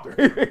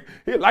prompter.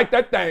 He'll light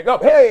that thing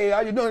up. Hey,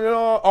 how you doing?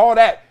 All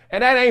that.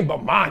 And that ain't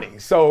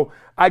Bomani. So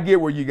I get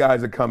where you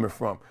guys are coming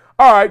from.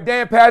 All right,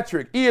 Dan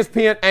Patrick,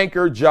 ESPN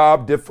anchor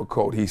job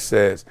difficult, he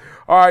says.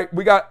 All right,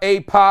 we got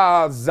A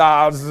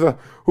Pazaz,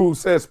 who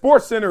says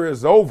SportsCenter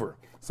is over.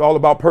 It's all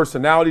about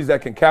personalities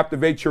that can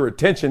captivate your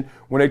attention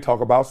when they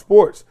talk about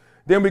sports.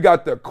 Then we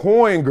got the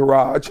Coin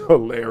Garage,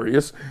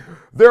 hilarious.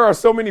 There are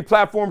so many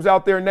platforms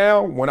out there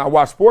now. When I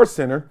watch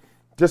SportsCenter,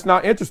 just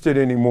not interested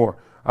anymore.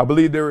 I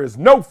believe there is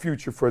no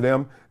future for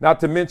them,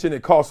 not to mention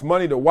it costs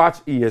money to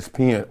watch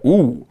ESPN.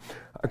 Ooh,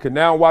 I can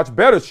now watch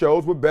better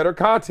shows with better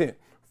content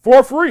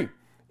for free.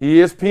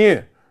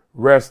 ESPN,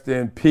 rest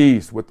in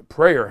peace, with the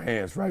prayer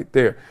hands right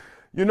there.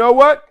 You know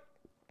what?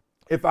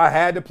 If I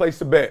had to place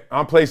a bet,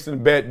 I'm placing a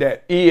bet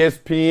that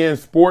ESPN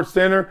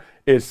SportsCenter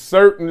is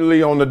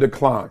certainly on the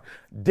decline.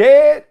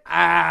 Dead?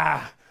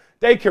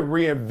 They can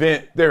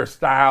reinvent their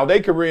style. They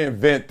can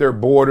reinvent their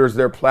borders,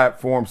 their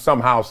platform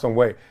somehow, some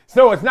way.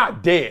 So it's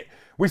not dead.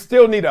 We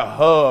still need a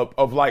hub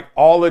of like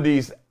all of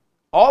these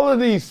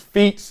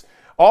feats,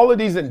 all of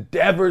these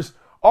endeavors,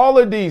 all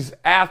of these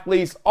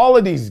athletes, all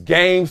of these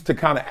games to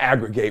kind of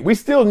aggregate. We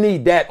still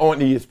need that on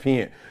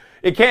ESPN.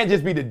 It can't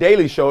just be the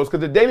daily shows, because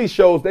the daily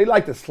shows, they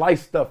like to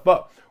slice stuff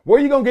up. Where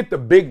are you going to get the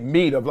big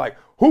meat of like,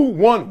 who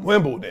won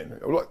Wimbledon?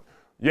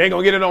 You ain't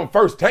going to get it on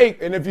First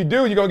Take. And if you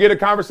do, you're going to get a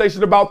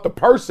conversation about the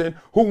person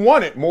who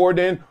won it more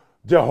than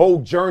the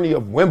whole journey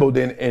of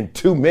Wimbledon in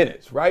 2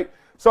 minutes, right?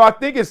 So I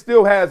think it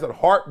still has a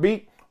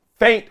heartbeat,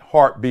 faint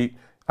heartbeat.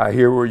 I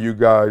hear where you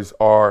guys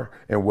are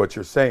and what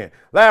you're saying.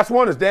 Last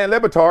one is Dan Le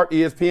Batard.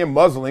 ESPN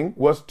muzzling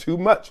was too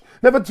much.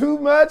 Never too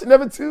much,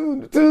 never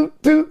too,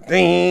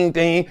 ding,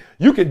 ding.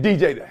 You can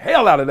DJ the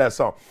hell out of that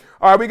song.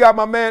 All right, we got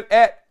my man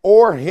at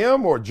or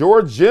him or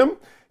George Jim.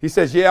 He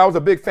says, yeah, I was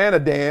a big fan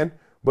of Dan,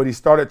 but he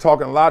started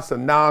talking lots of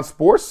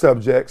non-sports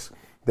subjects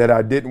that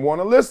I didn't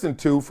want to listen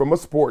to from a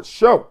sports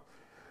show.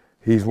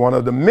 He's one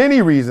of the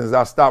many reasons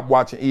I stopped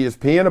watching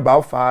ESPN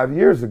about 5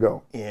 years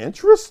ago.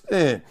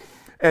 Interesting.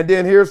 And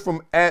then here's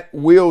from at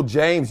Will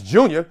James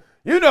Jr.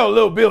 You know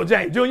little Bill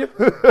James Jr.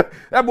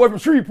 That boy from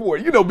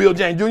Shreveport. You know Bill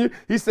James Jr.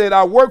 He said,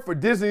 I worked for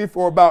Disney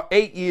for about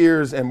 8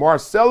 years, and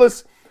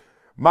Marcellus,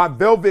 my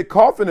velvet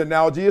coffin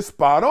analogy is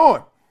spot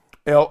on.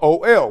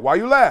 LOL. Why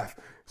you laugh?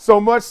 So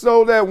much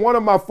so that one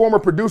of my former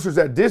producers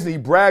at Disney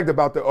bragged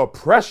about the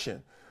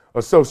oppression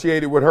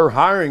associated with her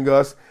hiring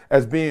us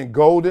as being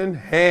golden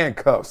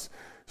handcuffs.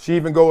 She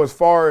even go as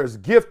far as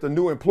gift a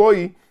new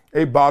employee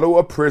a bottle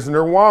of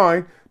prisoner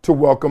wine to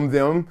welcome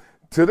them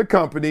to the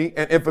company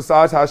and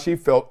emphasize how she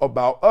felt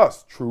about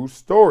us. True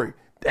story.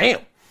 Damn.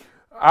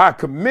 I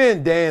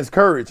commend Dan's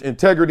courage,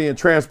 integrity, and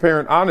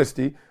transparent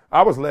honesty.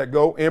 I was let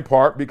go in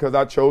part because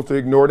I chose to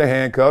ignore the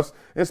handcuffs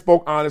and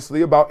spoke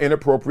honestly about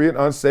inappropriate,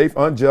 unsafe,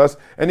 unjust,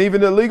 and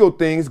even illegal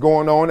things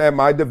going on at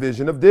my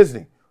division of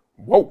Disney.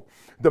 Whoa.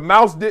 The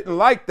mouse didn't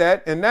like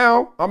that, and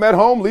now I'm at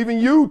home leaving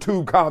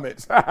YouTube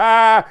comments.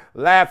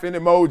 Laughing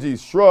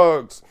emojis,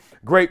 shrugs.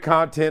 Great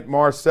content,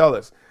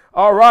 Marcellus.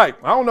 All right.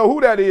 I don't know who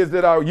that is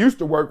that I used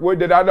to work with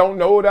that I don't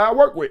know that I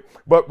work with,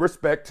 but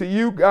respect to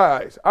you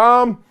guys.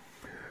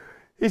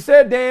 He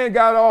said Dan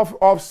got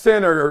off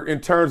center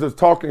in terms of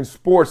talking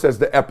sports as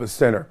the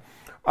epicenter.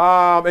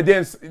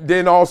 And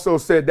then also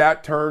said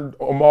that turned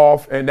him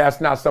off, and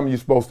that's not something you're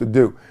supposed to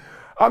do.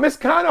 It's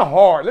kind of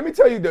hard. Let me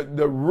tell you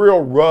the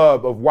real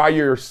rub of why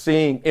you're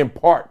seeing, in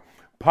part,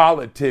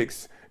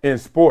 politics in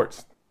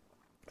sports.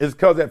 Is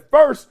because at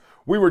first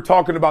we were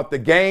talking about the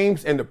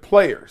games and the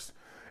players.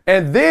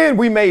 And then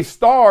we made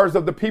stars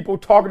of the people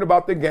talking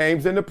about the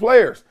games and the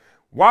players.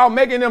 While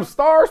making them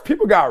stars,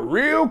 people got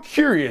real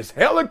curious,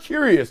 hella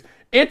curious,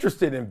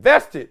 interested,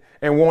 invested,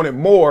 and wanted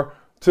more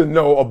to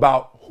know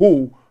about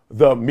who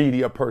the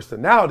media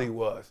personality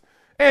was.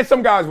 And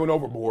some guys went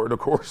overboard, of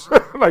course.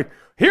 Like,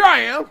 here I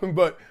am.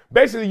 But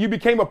basically, you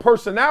became a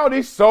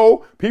personality,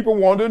 so people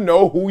wanted to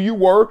know who you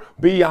were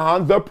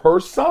beyond the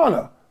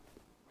persona.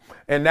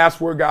 And that's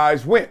where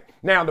guys went.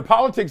 Now, the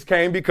politics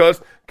came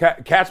because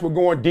cats were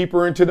going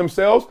deeper into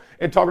themselves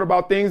and talking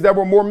about things that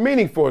were more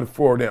meaningful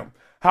for them.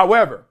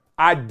 However,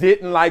 I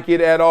didn't like it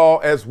at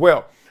all as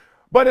well.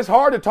 But it's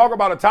hard to talk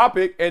about a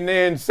topic and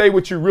then say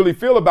what you really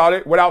feel about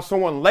it without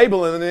someone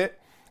labeling it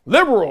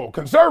liberal,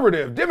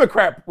 conservative,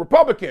 Democrat,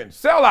 Republican,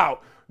 sellout,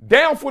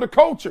 down for the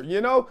culture,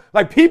 you know?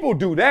 Like, people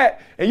do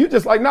that, and you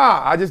just like,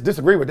 nah, I just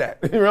disagree with that.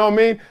 You know what I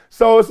mean?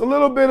 So it's a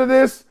little bit of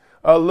this,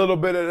 a little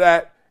bit of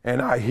that,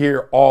 and I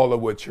hear all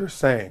of what you're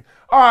saying.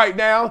 All right,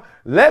 now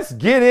let's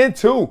get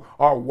into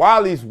our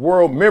Wiley's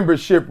World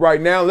membership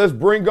right now. Let's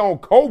bring on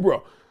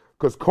Cobra,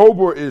 because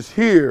Cobra is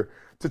here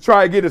to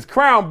try to get his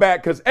crown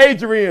back, because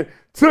Adrian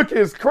took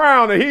his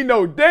crown and he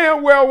know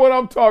damn well what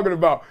I'm talking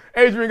about.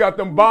 Adrian got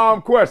them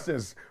bomb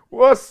questions.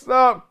 What's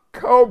up,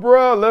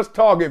 Cobra? Let's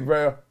talk it,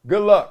 bro.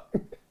 Good luck.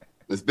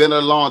 It's been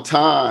a long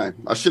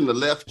time. I shouldn't have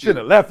left you. Should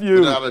have left you.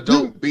 Without a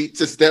dope beat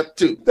to step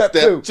two.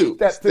 Step two.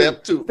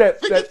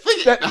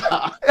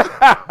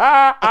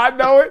 I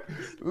know it.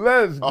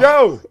 Let's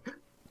go.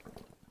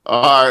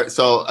 All right.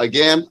 So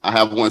again, I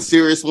have one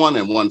serious one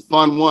and one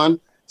fun one.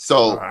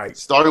 So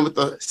starting with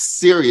the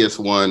serious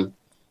one,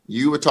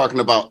 you were talking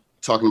about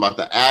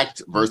the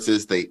act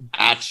versus the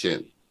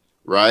action,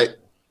 right?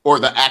 Or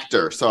the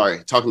actor.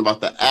 Sorry, talking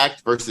about the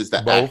act versus the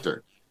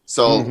actor.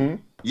 So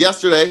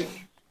yesterday,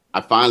 I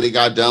finally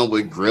got done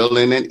with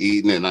grilling and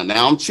eating, and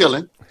now I'm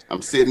chilling.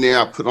 I'm sitting there.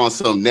 I put on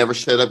some Never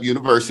Shut Up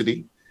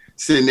University,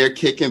 sitting there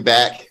kicking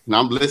back, and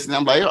I'm listening.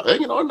 I'm like,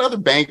 oh, another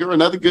banger,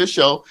 another good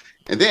show.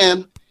 And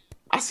then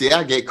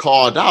I get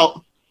called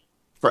out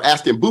for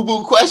asking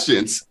boo-boo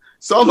questions.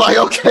 So I'm like,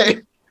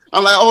 okay.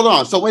 I'm like, hold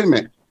on. So wait a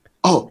minute.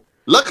 Oh,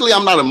 luckily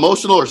I'm not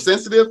emotional or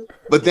sensitive,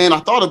 but then I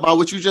thought about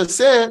what you just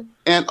said,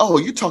 and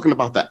you're talking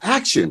about the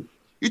action.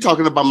 You're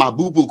talking about my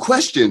boo-boo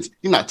questions.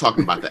 You're not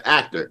talking about the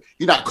actor.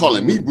 You're not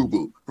calling me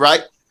boo-boo,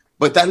 right?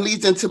 But that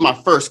leads into my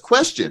first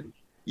question.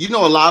 You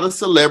know a lot of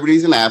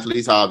celebrities and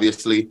athletes,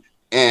 obviously,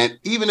 and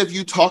even if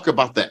you talk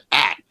about the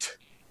act,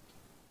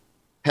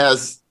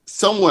 has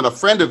someone, a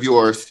friend of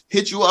yours,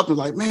 hit you up and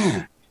like,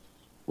 man,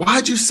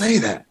 why'd you say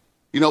that?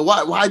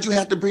 Why'd you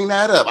have to bring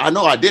that up? I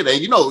know I did. And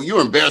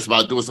you're embarrassed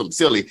about doing something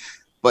silly,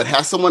 but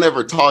has someone ever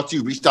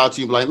reached out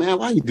to you like, man,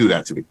 why you do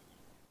that to me?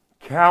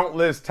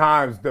 Countless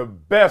times. The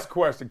best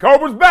question.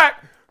 Cobra's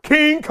back.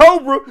 King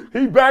Cobra.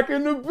 He back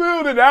in the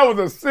building. That was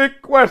a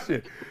sick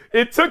question.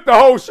 It took the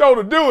whole show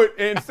to do it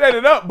and set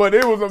it up, but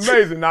it was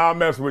amazing. Nah, I'm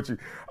messing with you.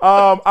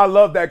 I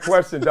love that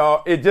question,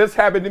 dog. It just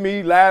happened to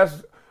me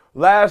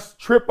last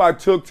trip I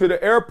took to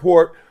the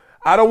airport.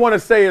 I don't want to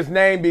say his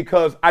name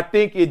because I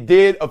think it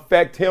did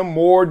affect him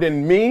more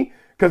than me,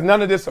 because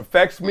none of this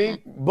affects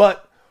me.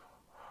 But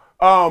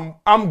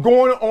I'm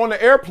going on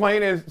the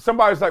airplane and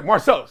somebody's like,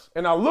 Marcellus.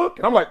 And I look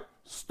and I'm like,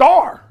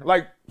 star,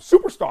 like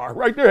superstar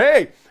right there.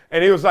 Hey.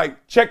 And he was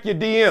like, check your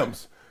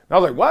DMs. And I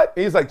was like, what?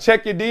 He's like,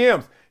 check your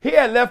DMs. He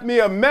had left me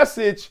a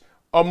message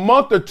a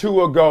month or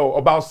two ago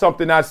about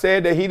something I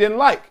said that he didn't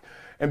like.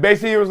 And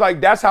basically he was like,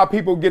 that's how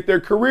people get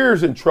their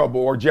careers in trouble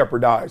or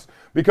jeopardized,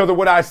 because of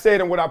what I said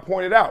and what I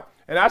pointed out.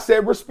 And I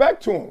said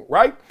respect to him,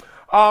 right?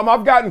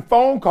 I've gotten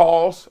phone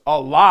calls a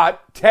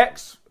lot,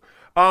 texts.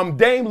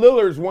 Dame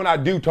Lillard's one I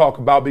do talk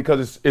about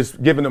because it's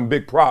giving him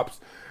big props.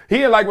 He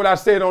didn't like what I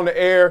said on the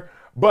air,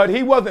 but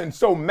he wasn't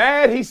so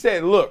mad. He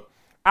said, look,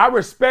 I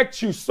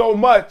respect you so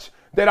much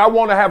that I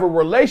want to have a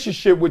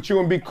relationship with you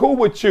and be cool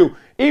with you,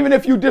 even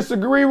if you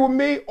disagree with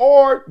me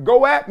or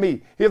go at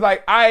me. He's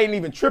like, I ain't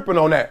even tripping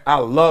on that. I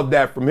love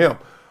that from him.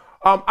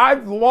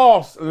 I've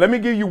lost, let me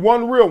give you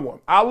one real one.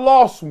 I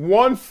lost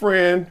one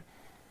friend,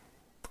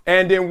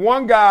 and then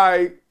one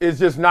guy is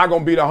just not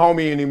going to be the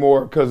homie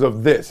anymore because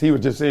of this. He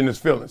was just in his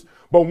feelings.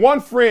 But one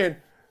friend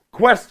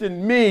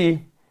questioned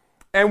me,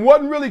 and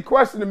wasn't really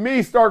questioning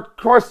me, started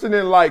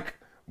questioning like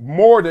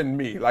more than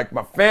me, like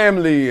my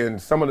family and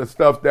some of the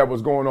stuff that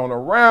was going on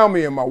around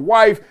me and my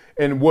wife,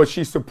 and was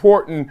she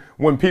supporting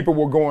when people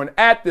were going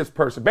at this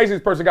person. Basically,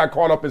 this person got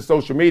caught up in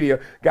social media,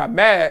 got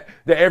mad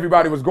that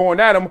everybody was going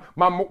at him.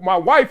 My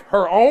wife,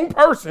 her own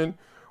person,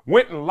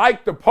 went and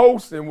liked the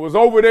post and was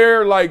over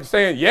there like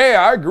saying,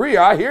 yeah, I agree,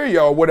 I hear you,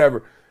 or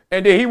whatever.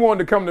 And then he wanted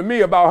to come to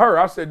me about her.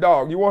 I said,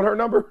 dog, you want her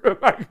number?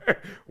 Like,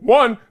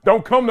 one,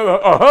 don't come to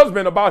a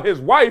husband about his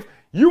wife.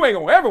 You ain't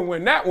gonna ever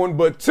win that one.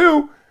 But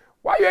two,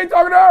 why you ain't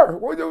talking to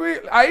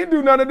her? I ain't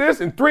do none of this.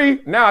 And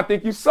three, now I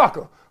think you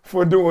sucker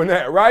for doing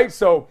that, right?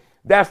 So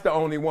that's the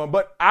only one.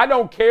 But I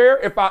don't care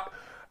if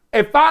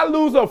I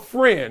lose a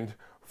friend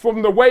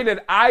from the way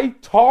that I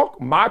talk,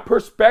 my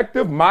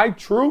perspective, my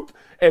truth,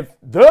 if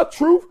the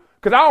truth,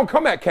 because I don't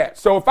come at cats.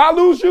 So if I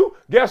lose you,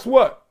 guess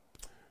what?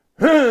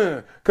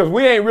 Because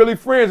we ain't really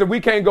friends and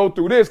we can't go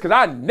through this, because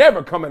I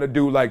never come at a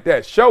dude like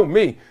that. Show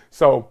me.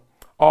 So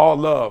all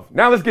love.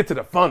 Now let's get to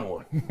the fun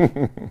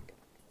one.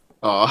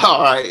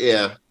 All right,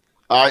 yeah.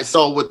 All right,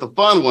 so with the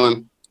fun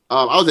one,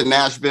 I was in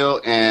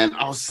Nashville, and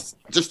I was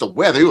just the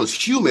weather. It was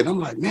humid. I'm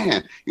like,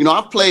 man,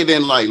 I've played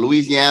in like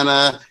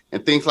Louisiana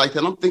and things like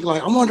that. I'm thinking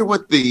like, I wonder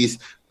what these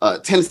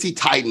Tennessee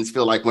Titans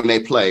feel like when they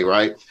play,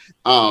 right?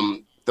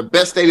 The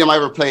best stadium I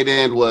ever played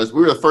in we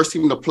were the first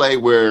team to play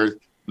where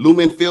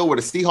Lumen Field, where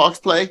the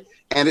Seahawks play.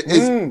 And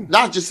it's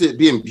not just it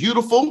being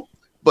beautiful,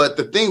 but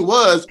the thing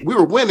was we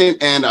were winning,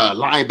 and a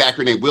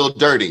linebacker named Will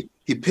Dirty,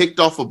 he picked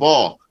off a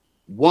ball.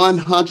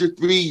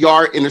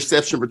 103-yard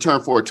interception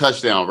return for a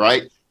touchdown,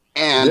 right?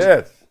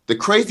 And the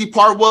crazy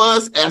part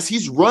was, as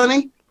he's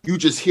running, you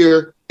just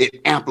hear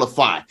it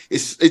amplify. It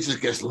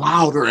just gets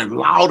louder and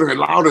louder and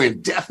louder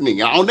and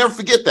deafening. I'll never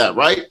forget that,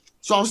 right?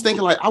 So I was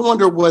thinking, like, I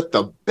wonder what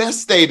the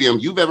best stadium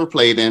you've ever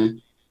played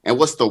in and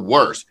what's the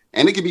worst.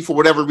 And it could be for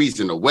whatever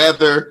reason, the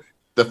weather,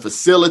 the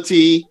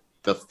facility,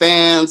 the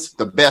fans,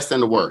 the best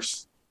and the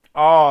worst.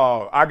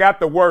 Oh, I got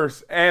the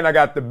worst and I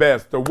got the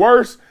best. The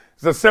worst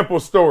is a simple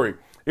story.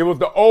 It was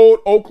the old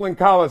Oakland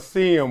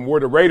Coliseum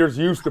where the Raiders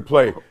used to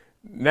play.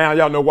 Now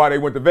y'all know why they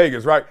went to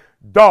Vegas, right?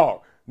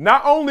 Dog.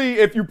 Not only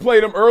if you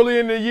played them early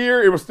in the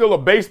year, it was still a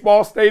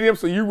baseball stadium,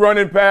 so you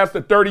running past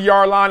the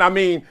 30-yard line. I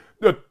mean,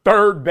 the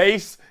third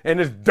base, and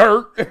it's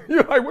dirt.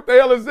 You're like, what the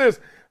hell is this?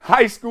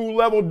 High school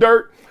level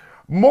dirt.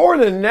 More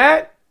than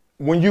that,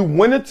 when you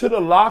went into the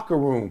locker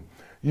room,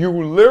 you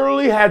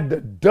literally had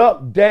to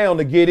duck down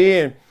to get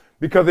in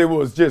because it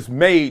was just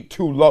made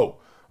too low.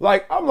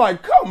 Like, I'm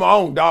like, come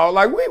on, dog.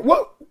 Like,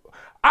 what?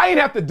 I ain't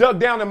have to duck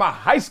down in my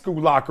high school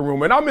locker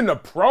room, and I'm in the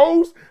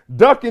pros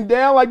ducking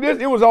down like this.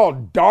 It was all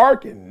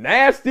dark and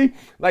nasty.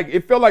 Like,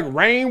 it felt like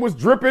rain was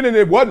dripping and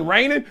it wasn't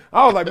raining.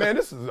 I was like, man,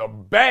 this is a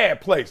bad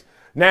place.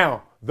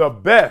 Now, the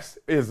best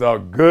is a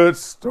good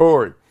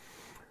story.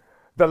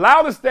 The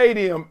loudest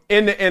stadium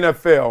in the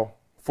NFL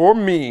for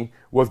me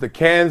was the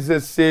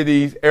Kansas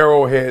City's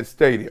Arrowhead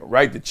Stadium,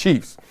 right? The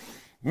Chiefs.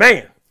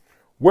 Man,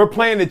 we're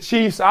playing the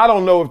Chiefs. I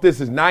don't know if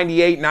this is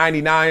 98,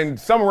 99,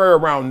 somewhere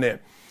around then.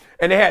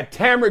 And they had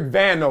Tamrick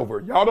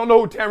Vanover. Y'all don't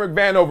know who Tamrick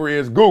Vanover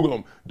is. Google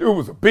him. Dude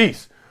was a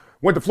beast.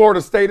 Went to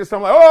Florida State or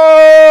something like,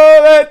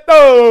 oh, that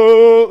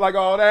thug, like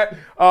all that.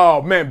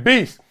 Oh, man,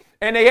 beast.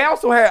 And they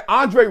also had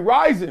Andre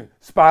Rison,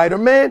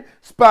 Spider-Man.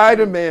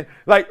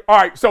 Like, all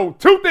right, so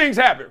two things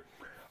happened.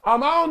 I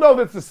don't know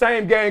if it's the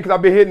same game because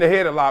I've been hitting the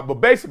head a lot,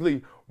 but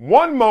basically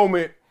one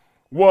moment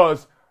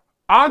was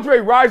Andre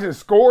Rison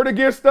scored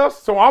against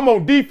us, so I'm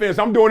on defense.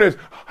 I'm doing this.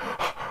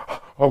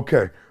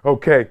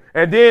 Okay.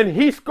 And then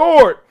he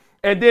scored.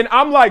 And then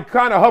I'm like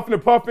kind of huffing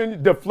and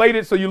puffing,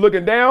 deflated, so you're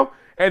looking down.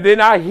 And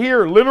then I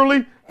hear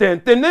literally,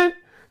 din, din, din,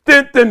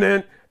 din, din,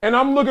 din. And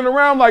I'm looking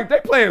around like they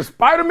playing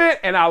Spider-Man.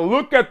 And I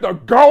look at the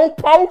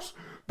goalpost.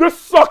 This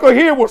sucker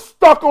here was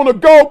stuck on the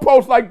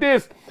goalpost like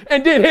this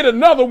and then hit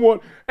another one.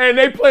 And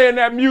they playing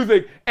that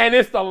music. And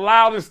it's the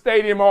loudest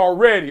stadium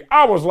already.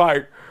 I was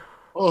like,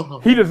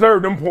 he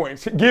deserved them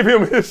points. Give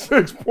him his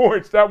 6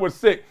 points. That was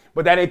sick.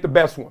 But that ain't the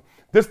best one.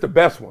 This the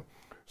best one.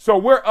 So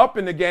we're up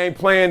in the game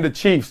playing the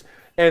Chiefs.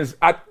 And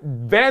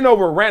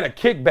Vanover ran a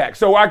kickback.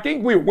 So I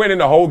think we were winning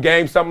the whole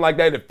game, something like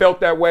that. It felt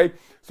that way.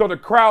 So the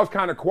crowd's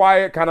kind of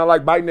quiet, kind of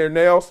like biting their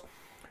nails.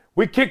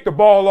 We kicked the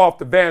ball off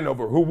to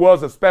Vanover, who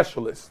was a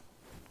specialist.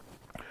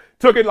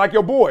 Took it like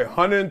your boy,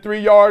 103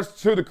 yards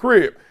to the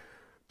crib.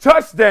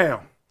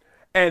 Touchdown.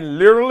 And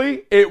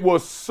literally, it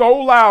was so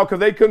loud because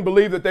they couldn't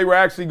believe that they were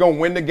actually going to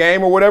win the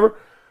game or whatever,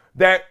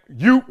 that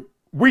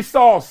we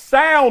saw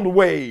sound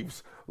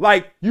waves.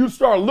 Like, you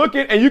start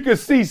looking and you can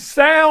see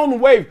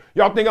sound waves.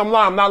 Y'all think I'm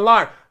lying? I'm not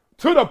lying.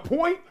 To the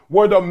point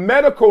where the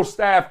medical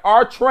staff,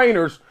 our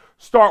trainers,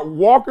 start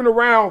walking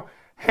around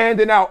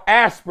handing out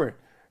aspirin.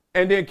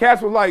 And then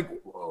Cass was like,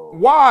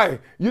 why?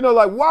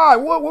 Why?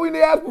 What we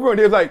need aspirin for? And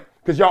he was like,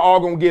 because y'all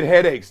all going to get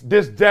headaches.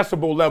 This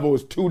decibel level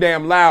is too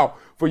damn loud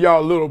for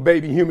y'all little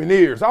baby human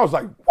ears. I was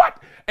like,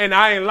 what? And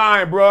I ain't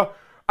lying, bro.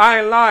 I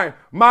ain't lying.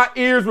 My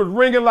ears was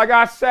ringing like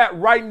I sat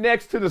right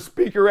next to the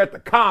speaker at the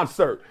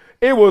concert.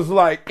 It was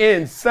like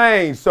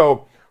insane.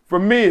 So for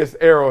me, it's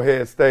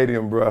Arrowhead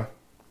Stadium, bro.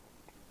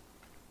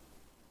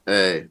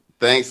 Hey,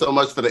 thanks so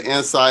much for the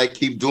insight.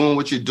 Keep doing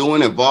what you're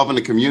doing, involving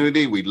the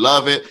community. We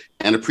love it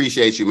and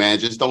appreciate you, man.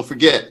 Just don't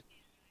forget,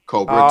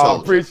 Cobra told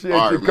you.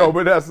 Appreciate you,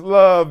 Cobra. That's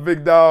love,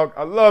 big dog.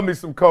 I love me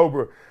some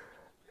Cobra.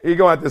 He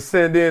gonna have to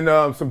send in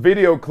some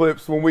video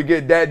clips when we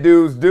get that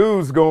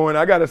dudes going.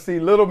 I gotta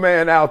see little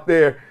man out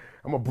there.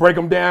 I'm gonna break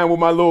him down with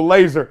my little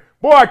laser.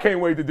 Boy, I can't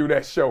wait to do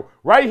that show.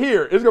 Right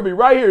here. It's going to be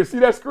right here. See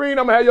that screen?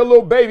 I'm going to have your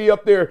little baby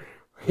up there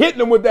hitting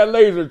them with that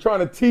laser, trying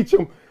to teach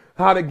them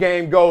how the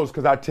game goes.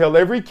 Because I tell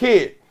every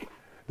kid,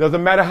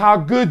 doesn't matter how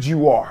good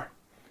you are,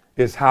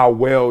 it's how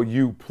well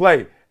you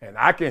play. And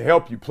I can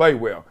help you play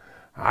well.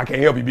 I can't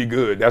help you be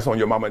good. That's on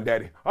your mama and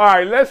daddy. All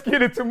right, let's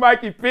get it to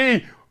Mikey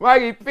P.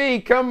 Mikey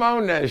P, come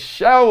on the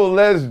show.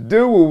 Let's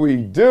do what we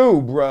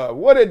do, bro.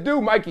 What it do,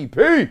 Mikey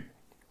P?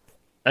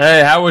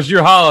 Hey, how was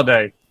your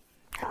holiday?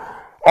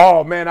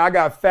 Oh, man, I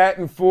got fat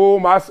and full.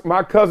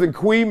 My cousin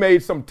Quee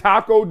made some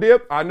taco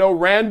dip. I know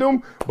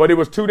random, but it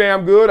was too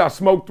damn good. I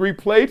smoked 3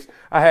 plates.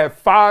 I had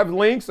 5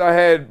 links. I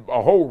had a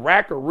whole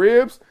rack of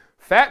ribs.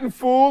 Fat and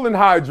full and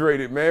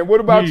hydrated, man. What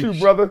about you,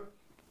 brother?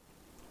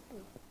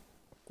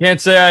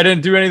 Can't say I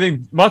didn't do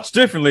anything much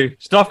differently.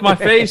 Stuffed my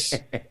face.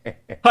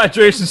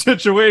 Hydration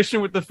situation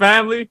with the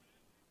family.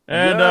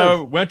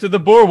 And went to the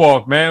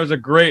boardwalk, man. It was a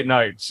great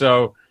night.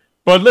 So...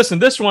 But listen,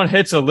 this one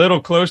hits a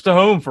little close to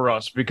home for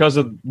us because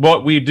of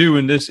what we do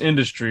in this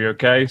industry,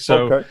 okay?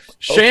 So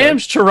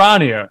Shams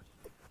Charania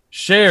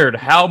shared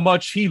how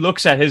much he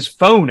looks at his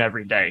phone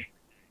every day.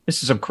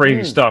 This is some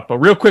crazy stuff. But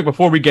real quick,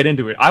 before we get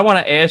into it, I want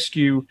to ask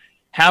you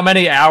how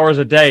many hours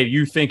a day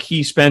you think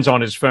he spends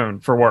on his phone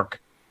for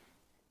work.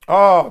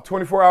 Oh,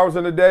 24 hours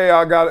in a day,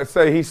 I got to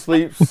say he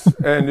sleeps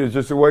and is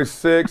just awake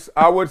 6.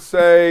 I would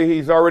say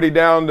he's already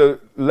down to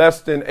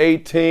less than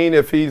 18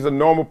 if he's a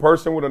normal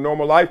person with a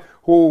normal life,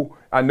 who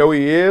I know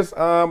he is.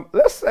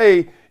 Let's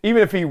say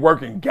even if he's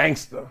working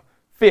gangster,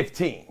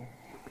 15.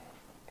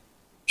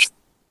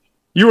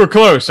 You were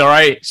close, all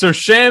right? So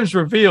Shams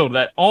revealed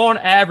that on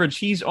average,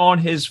 he's on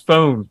his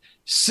phone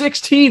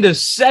 16 to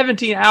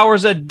 17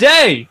 hours a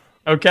day,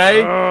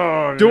 okay?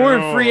 Oh,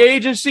 During free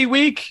agency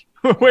week,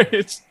 wait,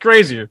 it's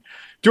crazier.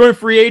 During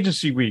free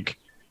agency week,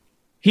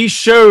 he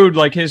showed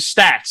like his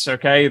stats,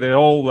 okay? The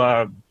whole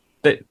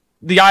the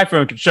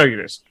iPhone can show you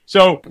this.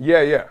 So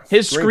yeah,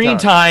 his screen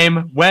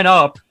time went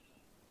up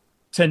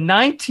to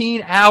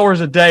 19 hours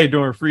a day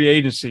during free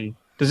agency.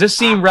 Does this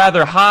seem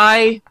rather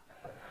high?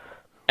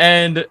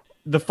 And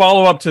the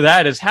follow-up to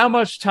that is, how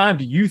much time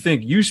do you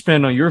think you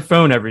spend on your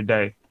phone every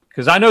day?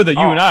 Because I know that you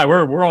and I,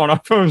 we're on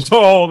our phones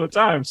all the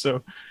time.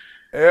 So,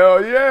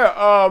 hell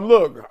yeah.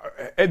 Look,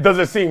 does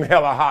it seem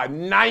hella high?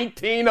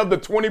 19 of the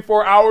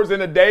 24 hours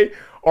in a day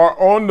are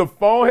on the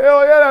phone.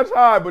 Hell yeah, that's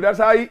high, but that's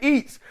how he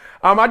eats.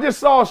 I just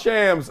saw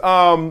Shams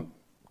a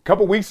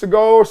couple weeks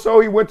ago or so.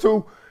 He went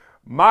to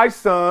my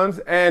son's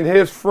and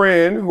his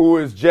friend, who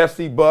is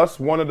Jesse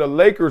Buss, one of the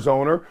Lakers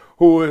owner,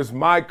 who is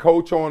my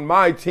coach on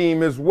my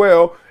team as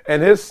well,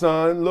 and his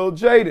son, Lil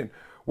Jaden.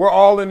 We're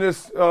all in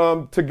this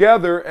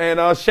together,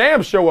 and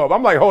Shams show up.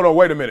 I'm like, hold on,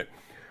 wait a minute.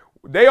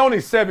 They only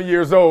 7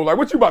 years old. Like,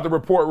 what you about to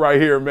report right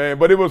here, man?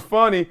 But it was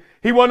funny.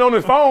 He wasn't on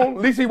his phone.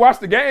 At least he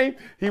watched the game.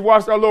 He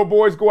watched our little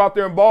boys go out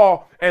there and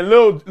ball. And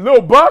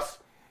Lil Buss,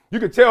 you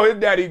could tell his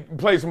daddy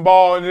plays some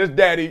ball, and his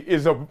daddy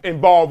is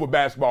involved with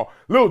basketball.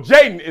 Lil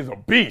Jaden is a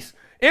beast.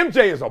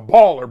 MJ is a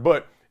baller,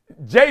 but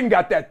Jaden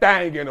got that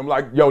thing in him.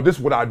 Like, yo, this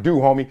is what I do,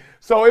 homie.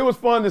 So it was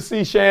fun to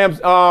see Shams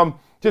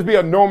just be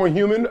a normal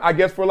human, I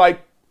guess, for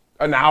like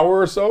an hour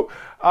or so.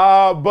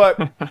 But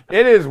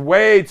it is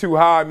way too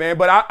high, man.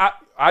 But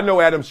I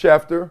know Adam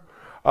Schefter.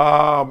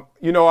 I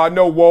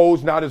know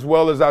Woj not as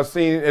well as I've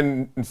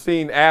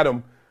seen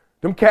Adam.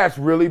 Them cats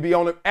really be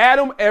on it.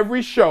 Adam,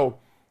 every show,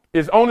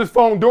 is on his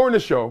phone during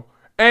the show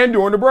and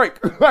during the break.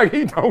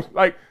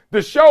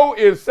 The show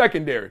is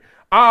secondary.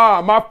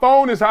 My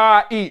phone is how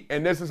I eat,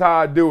 and this is how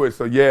I do it.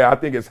 So, yeah, I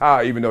think it's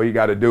high, even though he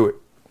got to do it.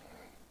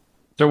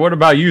 So what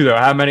about you, though?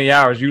 How many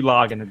hours you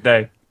log in a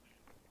day?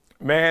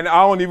 Man,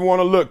 I don't even want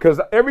to look, because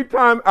every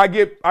time I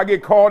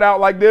get called out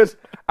like this,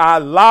 I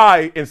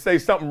lie and say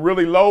something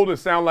really low to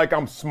sound like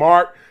I'm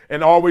smart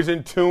and always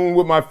in tune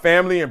with my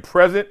family and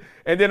present.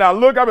 And then I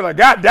look, I'll be like,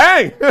 God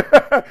dang,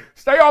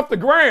 stay off the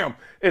gram.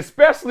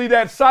 Especially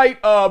that site,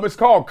 it's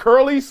called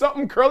Curly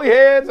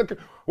Heads.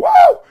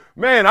 Whoa!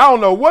 Man, I don't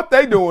know what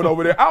they doing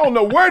over there. I don't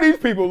know where these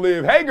people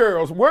live. Hey,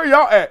 girls, where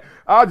y'all at?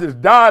 I'll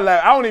just die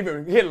laughing. I don't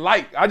even hit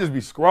like. I just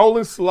be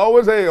scrolling slow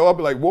as hell. I'll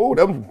be like, whoa,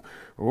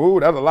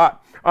 that's a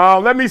lot.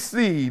 Let me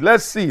see.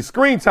 Let's see.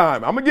 Screen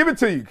time. I'm going to give it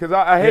to you because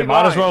I hate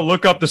might as well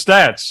look up the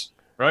stats,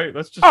 right?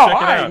 Let's just check it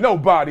out. I ain't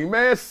nobody,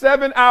 man.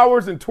 7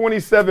 hours and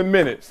 27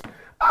 minutes.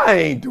 I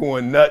ain't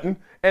doing nothing.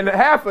 And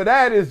half of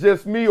that is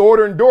just me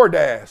ordering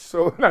DoorDash.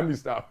 So let me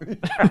stop.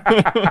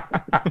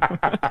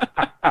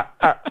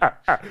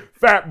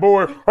 Fat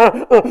boy.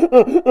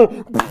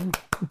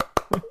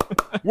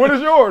 What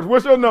is yours?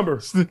 What's your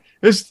number?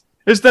 It's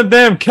them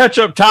damn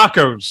ketchup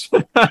tacos.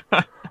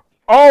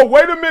 Oh,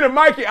 wait a minute,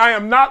 Mikey. I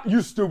am not.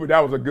 You stupid. That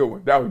was a good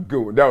one. That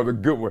was a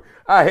good one.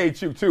 I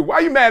hate you, too. Why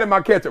you mad at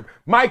my ketchup?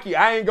 Mikey,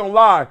 I ain't going to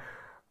lie.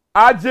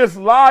 I just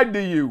lied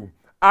to you.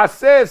 I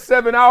said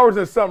 7 hours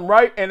and something,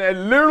 right? And it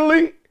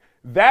literally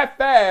that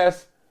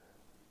fast.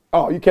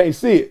 Oh, you can't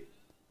see it.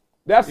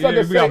 That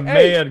sucker said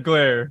mad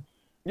glare.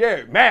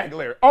 Yeah, mad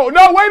glare. Oh,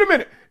 no, wait a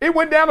minute. It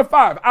went down to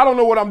 5. I don't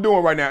know what I'm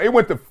doing right now. It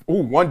went to,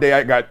 one day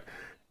I got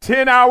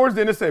 10 hours,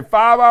 then it said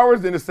 5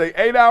 hours, then it say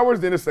 8 hours,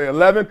 then it say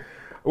 11.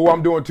 Oh,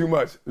 I'm doing too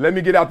much. Let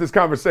me get out this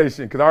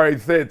conversation because I already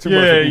said too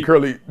much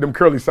of them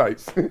curly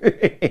sites.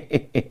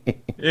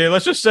 Yeah,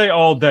 let's just say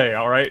all day,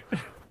 all right?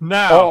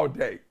 Now, all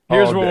day.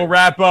 Here's what we'll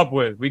wrap up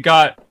with. We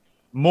got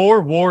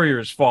more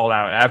Warriors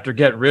fallout after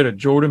getting rid of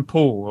Jordan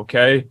Poole,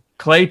 okay?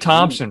 Klay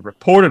Thompson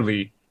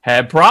reportedly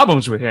had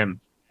problems with him.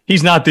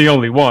 He's not the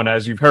only one,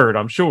 as you've heard,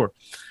 I'm sure.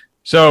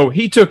 So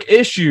he took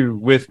issue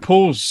with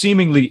Poole's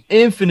seemingly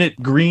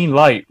infinite green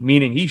light,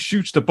 meaning he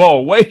shoots the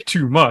ball way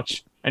too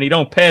much and he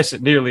don't pass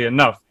it nearly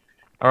enough.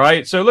 All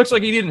right, so it looks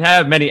like he didn't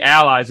have many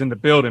allies in the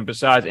building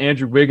besides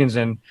Andrew Wiggins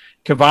and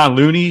Kevon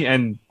Looney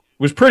and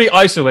was pretty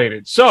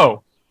isolated.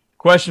 So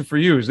question for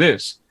you is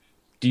this.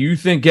 Do you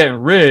think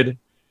getting rid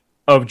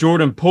of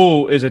Jordan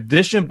Poole is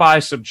addition by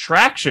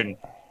subtraction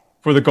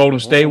for the Golden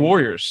State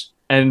Warriors?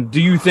 And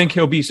do you think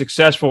he'll be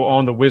successful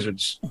on the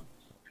Wizards?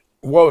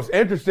 Well, it's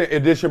interesting,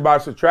 addition by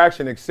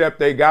subtraction, except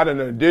they got an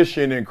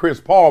addition in Chris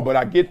Paul, but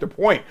I get the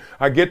point.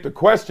 I get the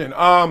question.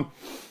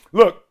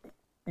 Look,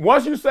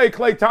 once you say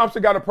Klay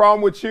Thompson got a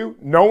problem with you,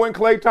 knowing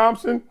Klay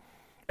Thompson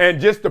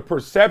and just the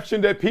perception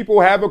that people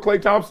have of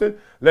Klay Thompson,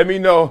 let me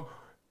know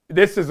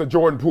this is a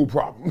Jordan Poole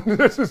problem.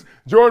 This is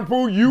Jordan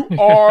Poole, you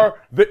are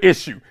the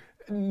issue.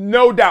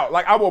 no doubt.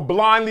 Like, I will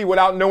blindly,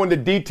 without knowing the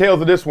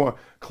details of this one.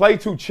 Klay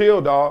too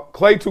chill, dog.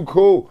 Klay too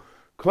cool.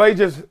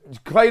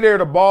 Klay there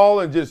to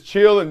ball and just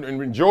chill and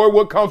enjoy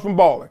what comes from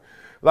balling.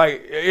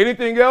 Like,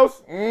 anything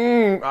else,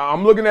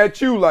 I'm looking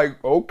at you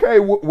like, okay,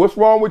 what's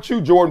wrong with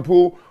you, Jordan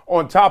Poole,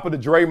 on top of the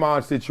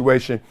Draymond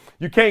situation?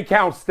 You can't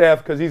count Steph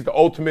because he's the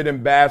ultimate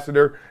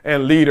ambassador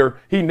and leader.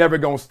 He never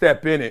going to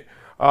step in it,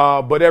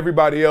 but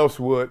everybody else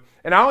would.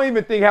 And I don't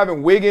even think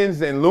having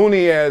Wiggins and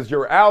Looney as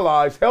your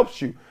allies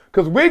helps you,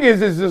 because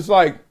Wiggins is just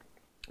like,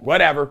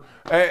 whatever.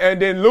 And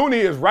then Looney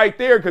is right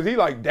there because he's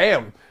like,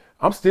 damn,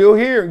 I'm still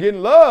here and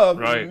getting love,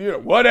 right.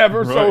 And,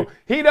 whatever. Right. So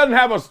he doesn't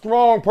have a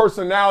strong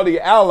personality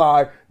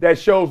ally that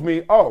shows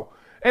me,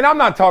 and I'm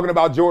not talking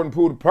about Jordan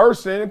Poole, the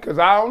person, because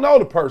I don't know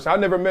the person. I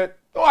never met,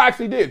 I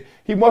actually did.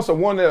 He must have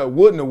won the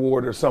Wooden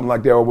Award or something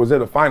like that, or was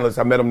it a finalist?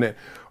 I met him then.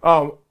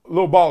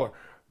 Little baller.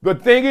 The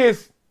thing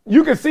is,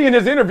 you can see in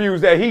his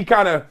interviews that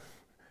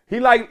he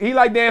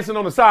like dancing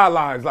on the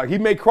sidelines. Like, he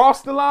may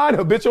cross the line,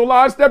 habitual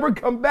line stepper,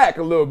 come back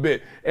a little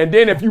bit. And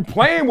then if you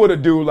playing with a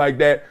dude like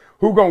that,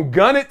 who gonna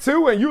gun it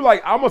too, and you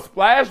like, I'm a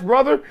splash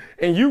brother,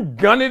 and you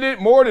gunning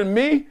it more than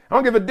me? I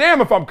don't give a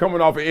damn if I'm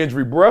coming off an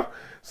injury, bruh.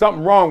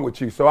 Something wrong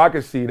with you. So I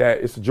can see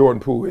that it's a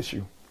Jordan Poole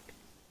issue.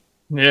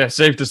 Yeah,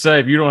 safe to say,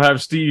 if you don't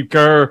have Steve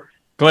Kerr,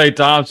 Klay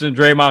Thompson,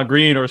 Draymond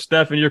Green, or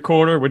Steph in your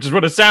corner, which is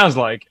what it sounds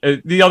like,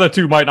 the other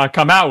two might not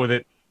come out with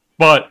it,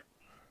 but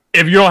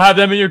if you don't have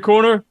them in your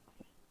corner,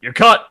 you're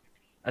cut.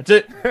 That's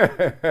it.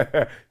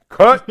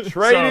 Cut,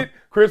 traded,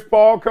 Chris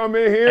Paul come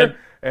in here,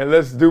 and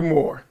let's do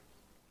more.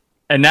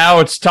 And now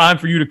it's time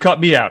for you to cut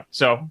me out.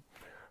 So,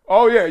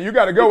 oh yeah, you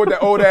got to go with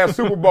that old ass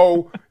Super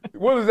Bowl.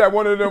 What is that?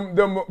 One of them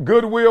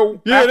Goodwill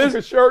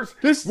Africa shirts.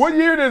 What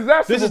year is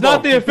that? This is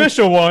not the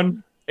official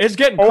one. It's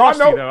getting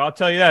crusty though. I'll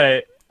tell you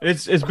that.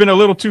 It's been a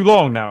little too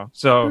long now.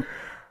 So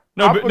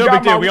no big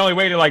deal. We only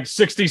waited like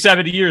 60,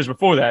 70 years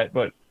before that.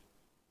 But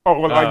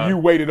like you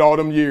waited all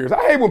them years.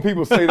 I hate when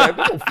people say that.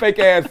 They're fake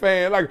ass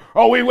fan. Like,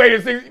 we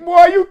waited 60.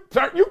 Boy, you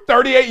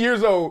 38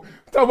 years old.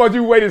 Talk about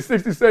you waited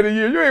 60, 70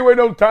 years. You ain't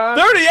waiting no time.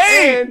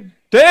 38?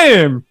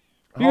 Damn.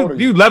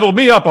 You leveled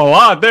me up a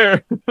lot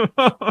there.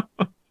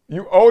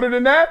 You older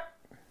than that?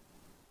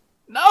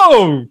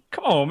 No.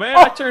 Come on, man.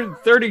 I turned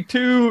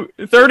 32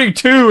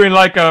 in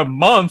like a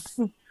month.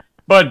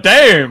 But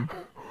damn.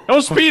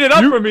 Don't speed it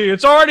up for me.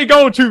 It's already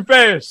going too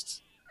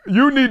fast.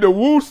 You need to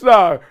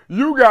woosah.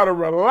 You got to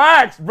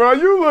relax, bro.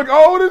 You look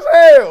old as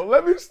hell.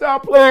 Let me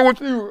stop playing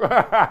with you.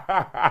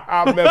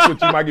 I'll mess with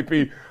you, Mikey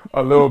P.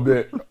 A little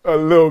bit. 2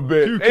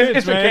 kids,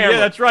 it's man. Yeah,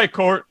 that's right,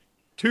 Court.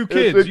 2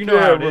 kids. You know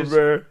how it is.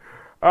 Man.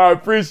 I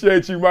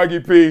appreciate you,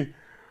 Mikey P.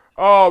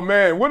 Oh,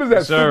 man. What is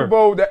that Super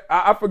Bowl? That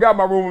I forgot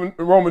my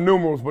Roman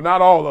numerals, but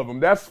not all of them.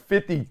 That's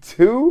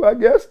 52, I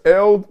guess.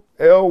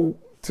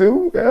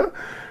 L2. Yeah.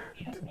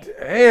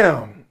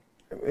 Damn.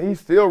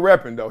 He's still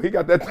repping, though. He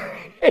got that.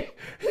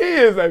 He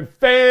is a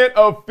fan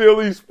of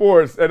Philly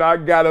sports, and I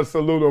got to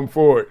salute him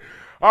for it.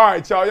 All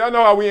right, y'all. Y'all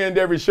know how we end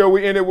every show.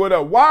 We end it with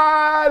a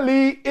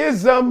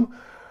Wiley-ism.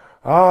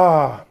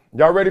 Y'all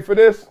ready for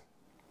this?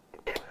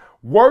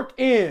 Work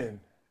in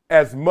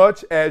as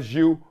much as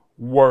you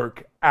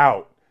work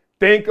out.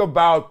 Think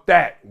about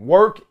that.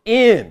 Work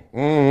in.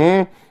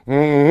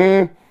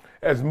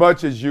 As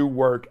much as you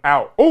work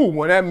out. Oh,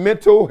 when that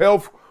mental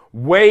health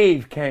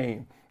wave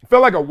came, it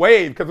felt like a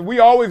wave because we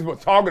always were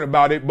talking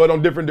about it, but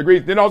on different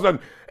degrees. Then all of a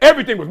sudden,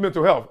 everything was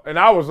mental health. And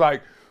I was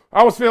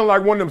feeling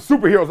like one of them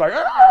superheroes, like,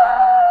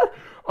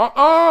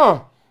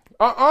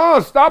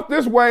 stop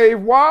this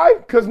wave. Why?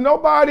 Because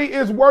nobody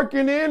is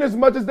working in as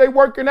much as they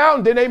working out,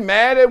 and then they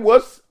mad at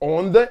what's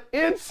on the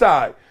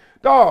inside.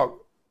 Dog,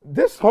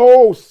 this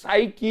whole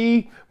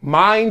psyche,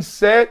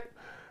 mindset,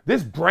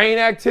 this brain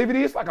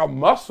activity, it's like a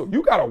muscle.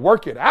 You got to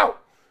work it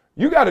out.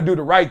 You got to do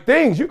the right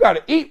things. You got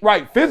to eat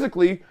right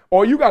physically,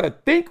 or you got to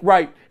think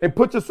right and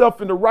put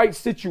yourself in the right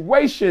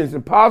situations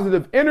and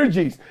positive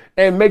energies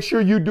and make sure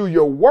you do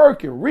your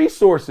work and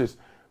resources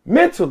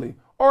mentally,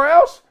 or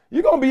else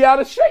you're going to be out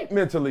of shape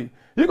mentally.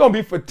 You're going to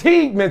be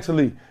fatigued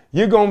mentally.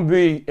 You're going to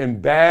be in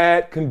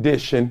bad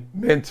condition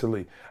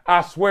mentally.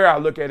 I swear I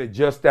look at it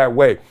just that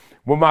way.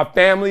 With my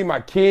family, my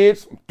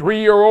kids,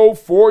 3-year-old,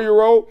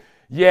 4-year-old,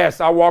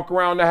 yes, I walk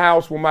around the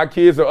house when my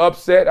kids are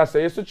upset. I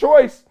say it's a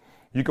choice.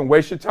 You can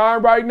waste your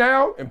time right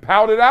now and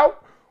pout it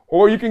out,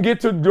 or you can get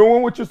to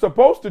doing what you're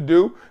supposed to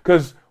do,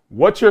 because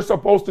what you're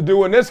supposed to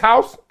do in this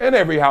house, and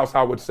every house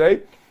I would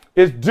say,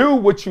 is do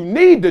what you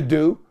need to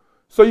do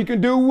so you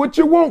can do what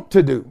you want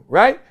to do,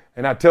 right?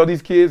 And I tell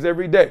these kids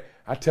every day.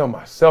 I tell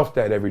myself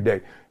that every day.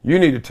 You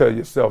need to tell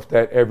yourself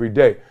that every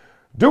day.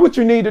 Do what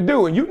you need to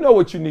do, and you know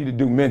what you need to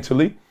do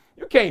mentally.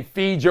 You can't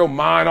feed your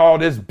mind all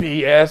this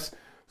BS,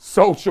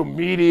 social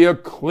media,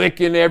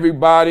 clicking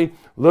everybody,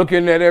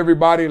 looking at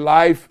everybody's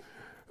life,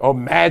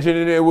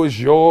 imagining it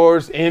was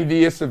yours,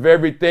 envious of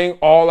everything,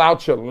 all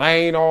out your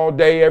lane all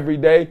day, every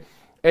day,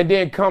 and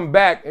then come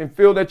back and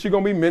feel that you're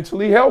going to be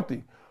mentally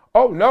healthy.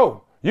 Oh,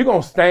 no, you're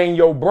going to stain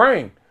your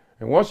brain.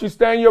 And once you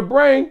stain your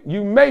brain,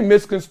 you may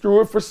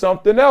misconstrue it for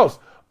something else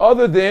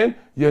other than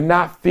you're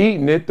not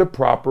feeding it the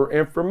proper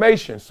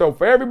information. So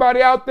for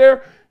everybody out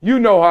there, you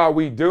know how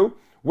we do.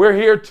 We're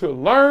here to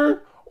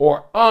learn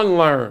or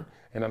unlearn.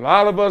 And a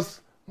lot of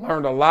us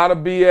learned a lot of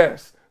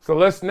BS. So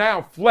let's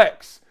now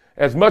flex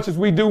as much as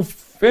we do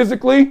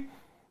physically,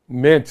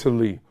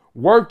 mentally.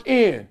 Work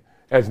in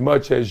as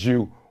much as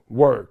you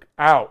work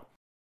out.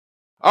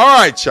 All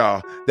right,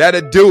 y'all.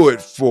 That'll do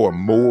it for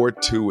More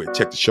To It.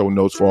 Check the show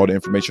notes for all the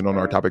information on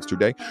our topics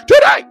today.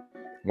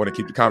 Want to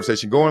keep the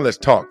conversation going? Let's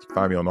talk. You can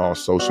find me on all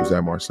socials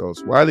at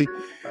Marcellus Wiley.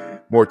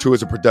 More To It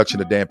is a production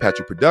of Dan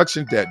Patrick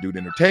Productions, That Dude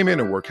Entertainment,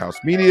 and Workhouse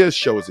Media. The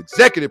show is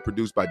executive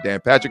produced by Dan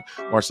Patrick,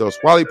 Marcellus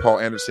Wiley, Paul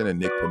Anderson, and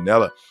Nick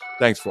Pinella.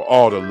 Thanks for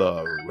all the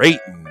love,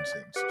 ratings,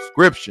 and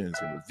subscriptions,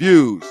 and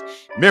reviews,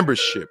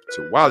 membership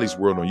to Wiley's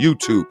World on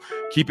YouTube.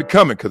 Keep it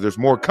coming, because there's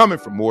more coming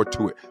from More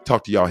To It.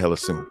 Talk to y'all hella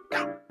soon.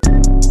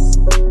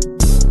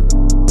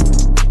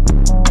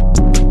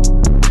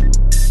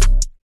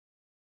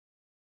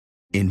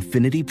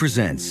 Infiniti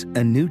presents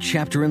a new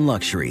chapter in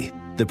luxury,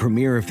 the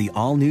premiere of the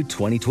all-new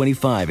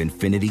 2025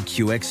 Infiniti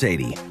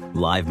QX80,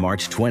 live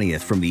March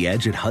 20th from the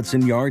Edge at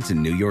Hudson Yards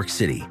in New York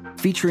City,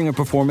 featuring a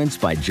performance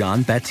by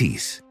John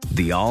Batiste.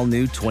 The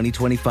all-new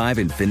 2025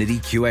 Infiniti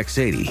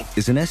QX80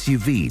 is an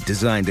SUV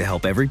designed to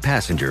help every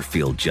passenger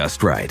feel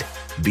just right.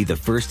 Be the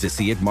first to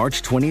see it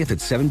March 20th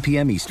at 7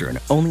 p.m. Eastern,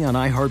 only on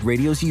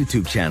iHeartRadio's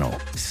YouTube channel.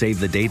 Save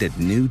the date at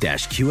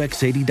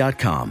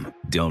new-QX80.com.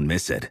 Don't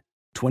miss it.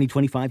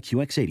 2025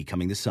 QX80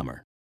 coming this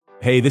summer.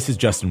 Hey, this is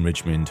Justin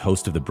Richmond,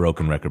 host of the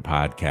Broken Record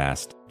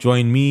Podcast.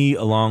 Join me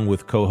along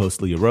with co-host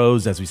Leah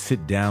Rose as we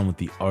sit down with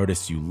the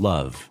artists you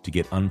love to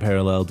get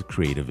unparalleled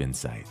creative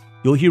insight.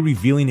 You'll hear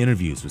revealing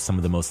interviews with some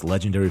of the most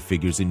legendary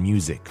figures in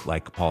music,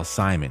 like Paul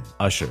Simon,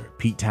 Usher,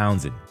 Pete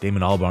Townsend,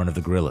 Damon Albarn of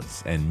the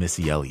Gorillaz, and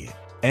Missy Elliott.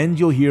 And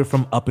you'll hear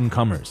from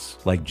up-and-comers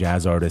like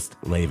jazz artist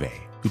Layoff,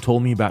 who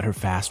told me about her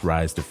fast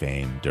rise to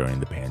fame during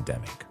the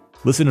pandemic.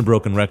 Listen to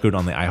Broken Record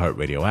on the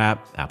iHeartRadio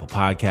app, Apple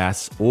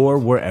Podcasts, or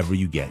wherever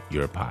you get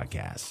your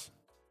podcasts.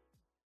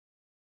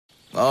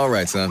 All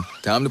right, son.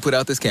 Time to put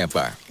out this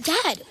campfire.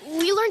 Dad,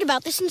 we learned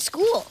about this in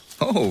school.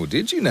 Oh,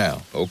 did you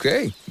now?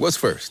 Okay. What's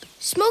first?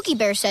 Smokey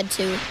Bear said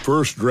to.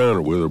 First drown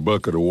it with a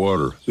bucket of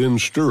water, then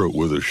stir it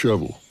with a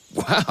shovel.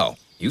 Wow.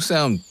 You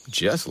sound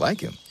just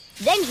like him.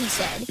 Then he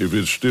said. If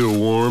it's still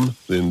warm,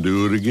 then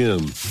do it again.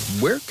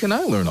 Where can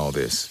I learn all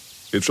this?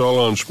 It's all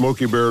on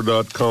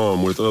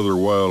SmokeyBear.com with other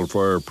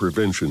wildfire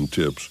prevention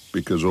tips,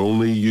 because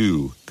only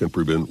you can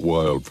prevent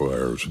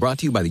wildfires. Brought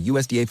to you by the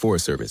USDA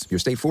Forest Service, your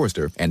state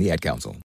forester, and the Ad Council.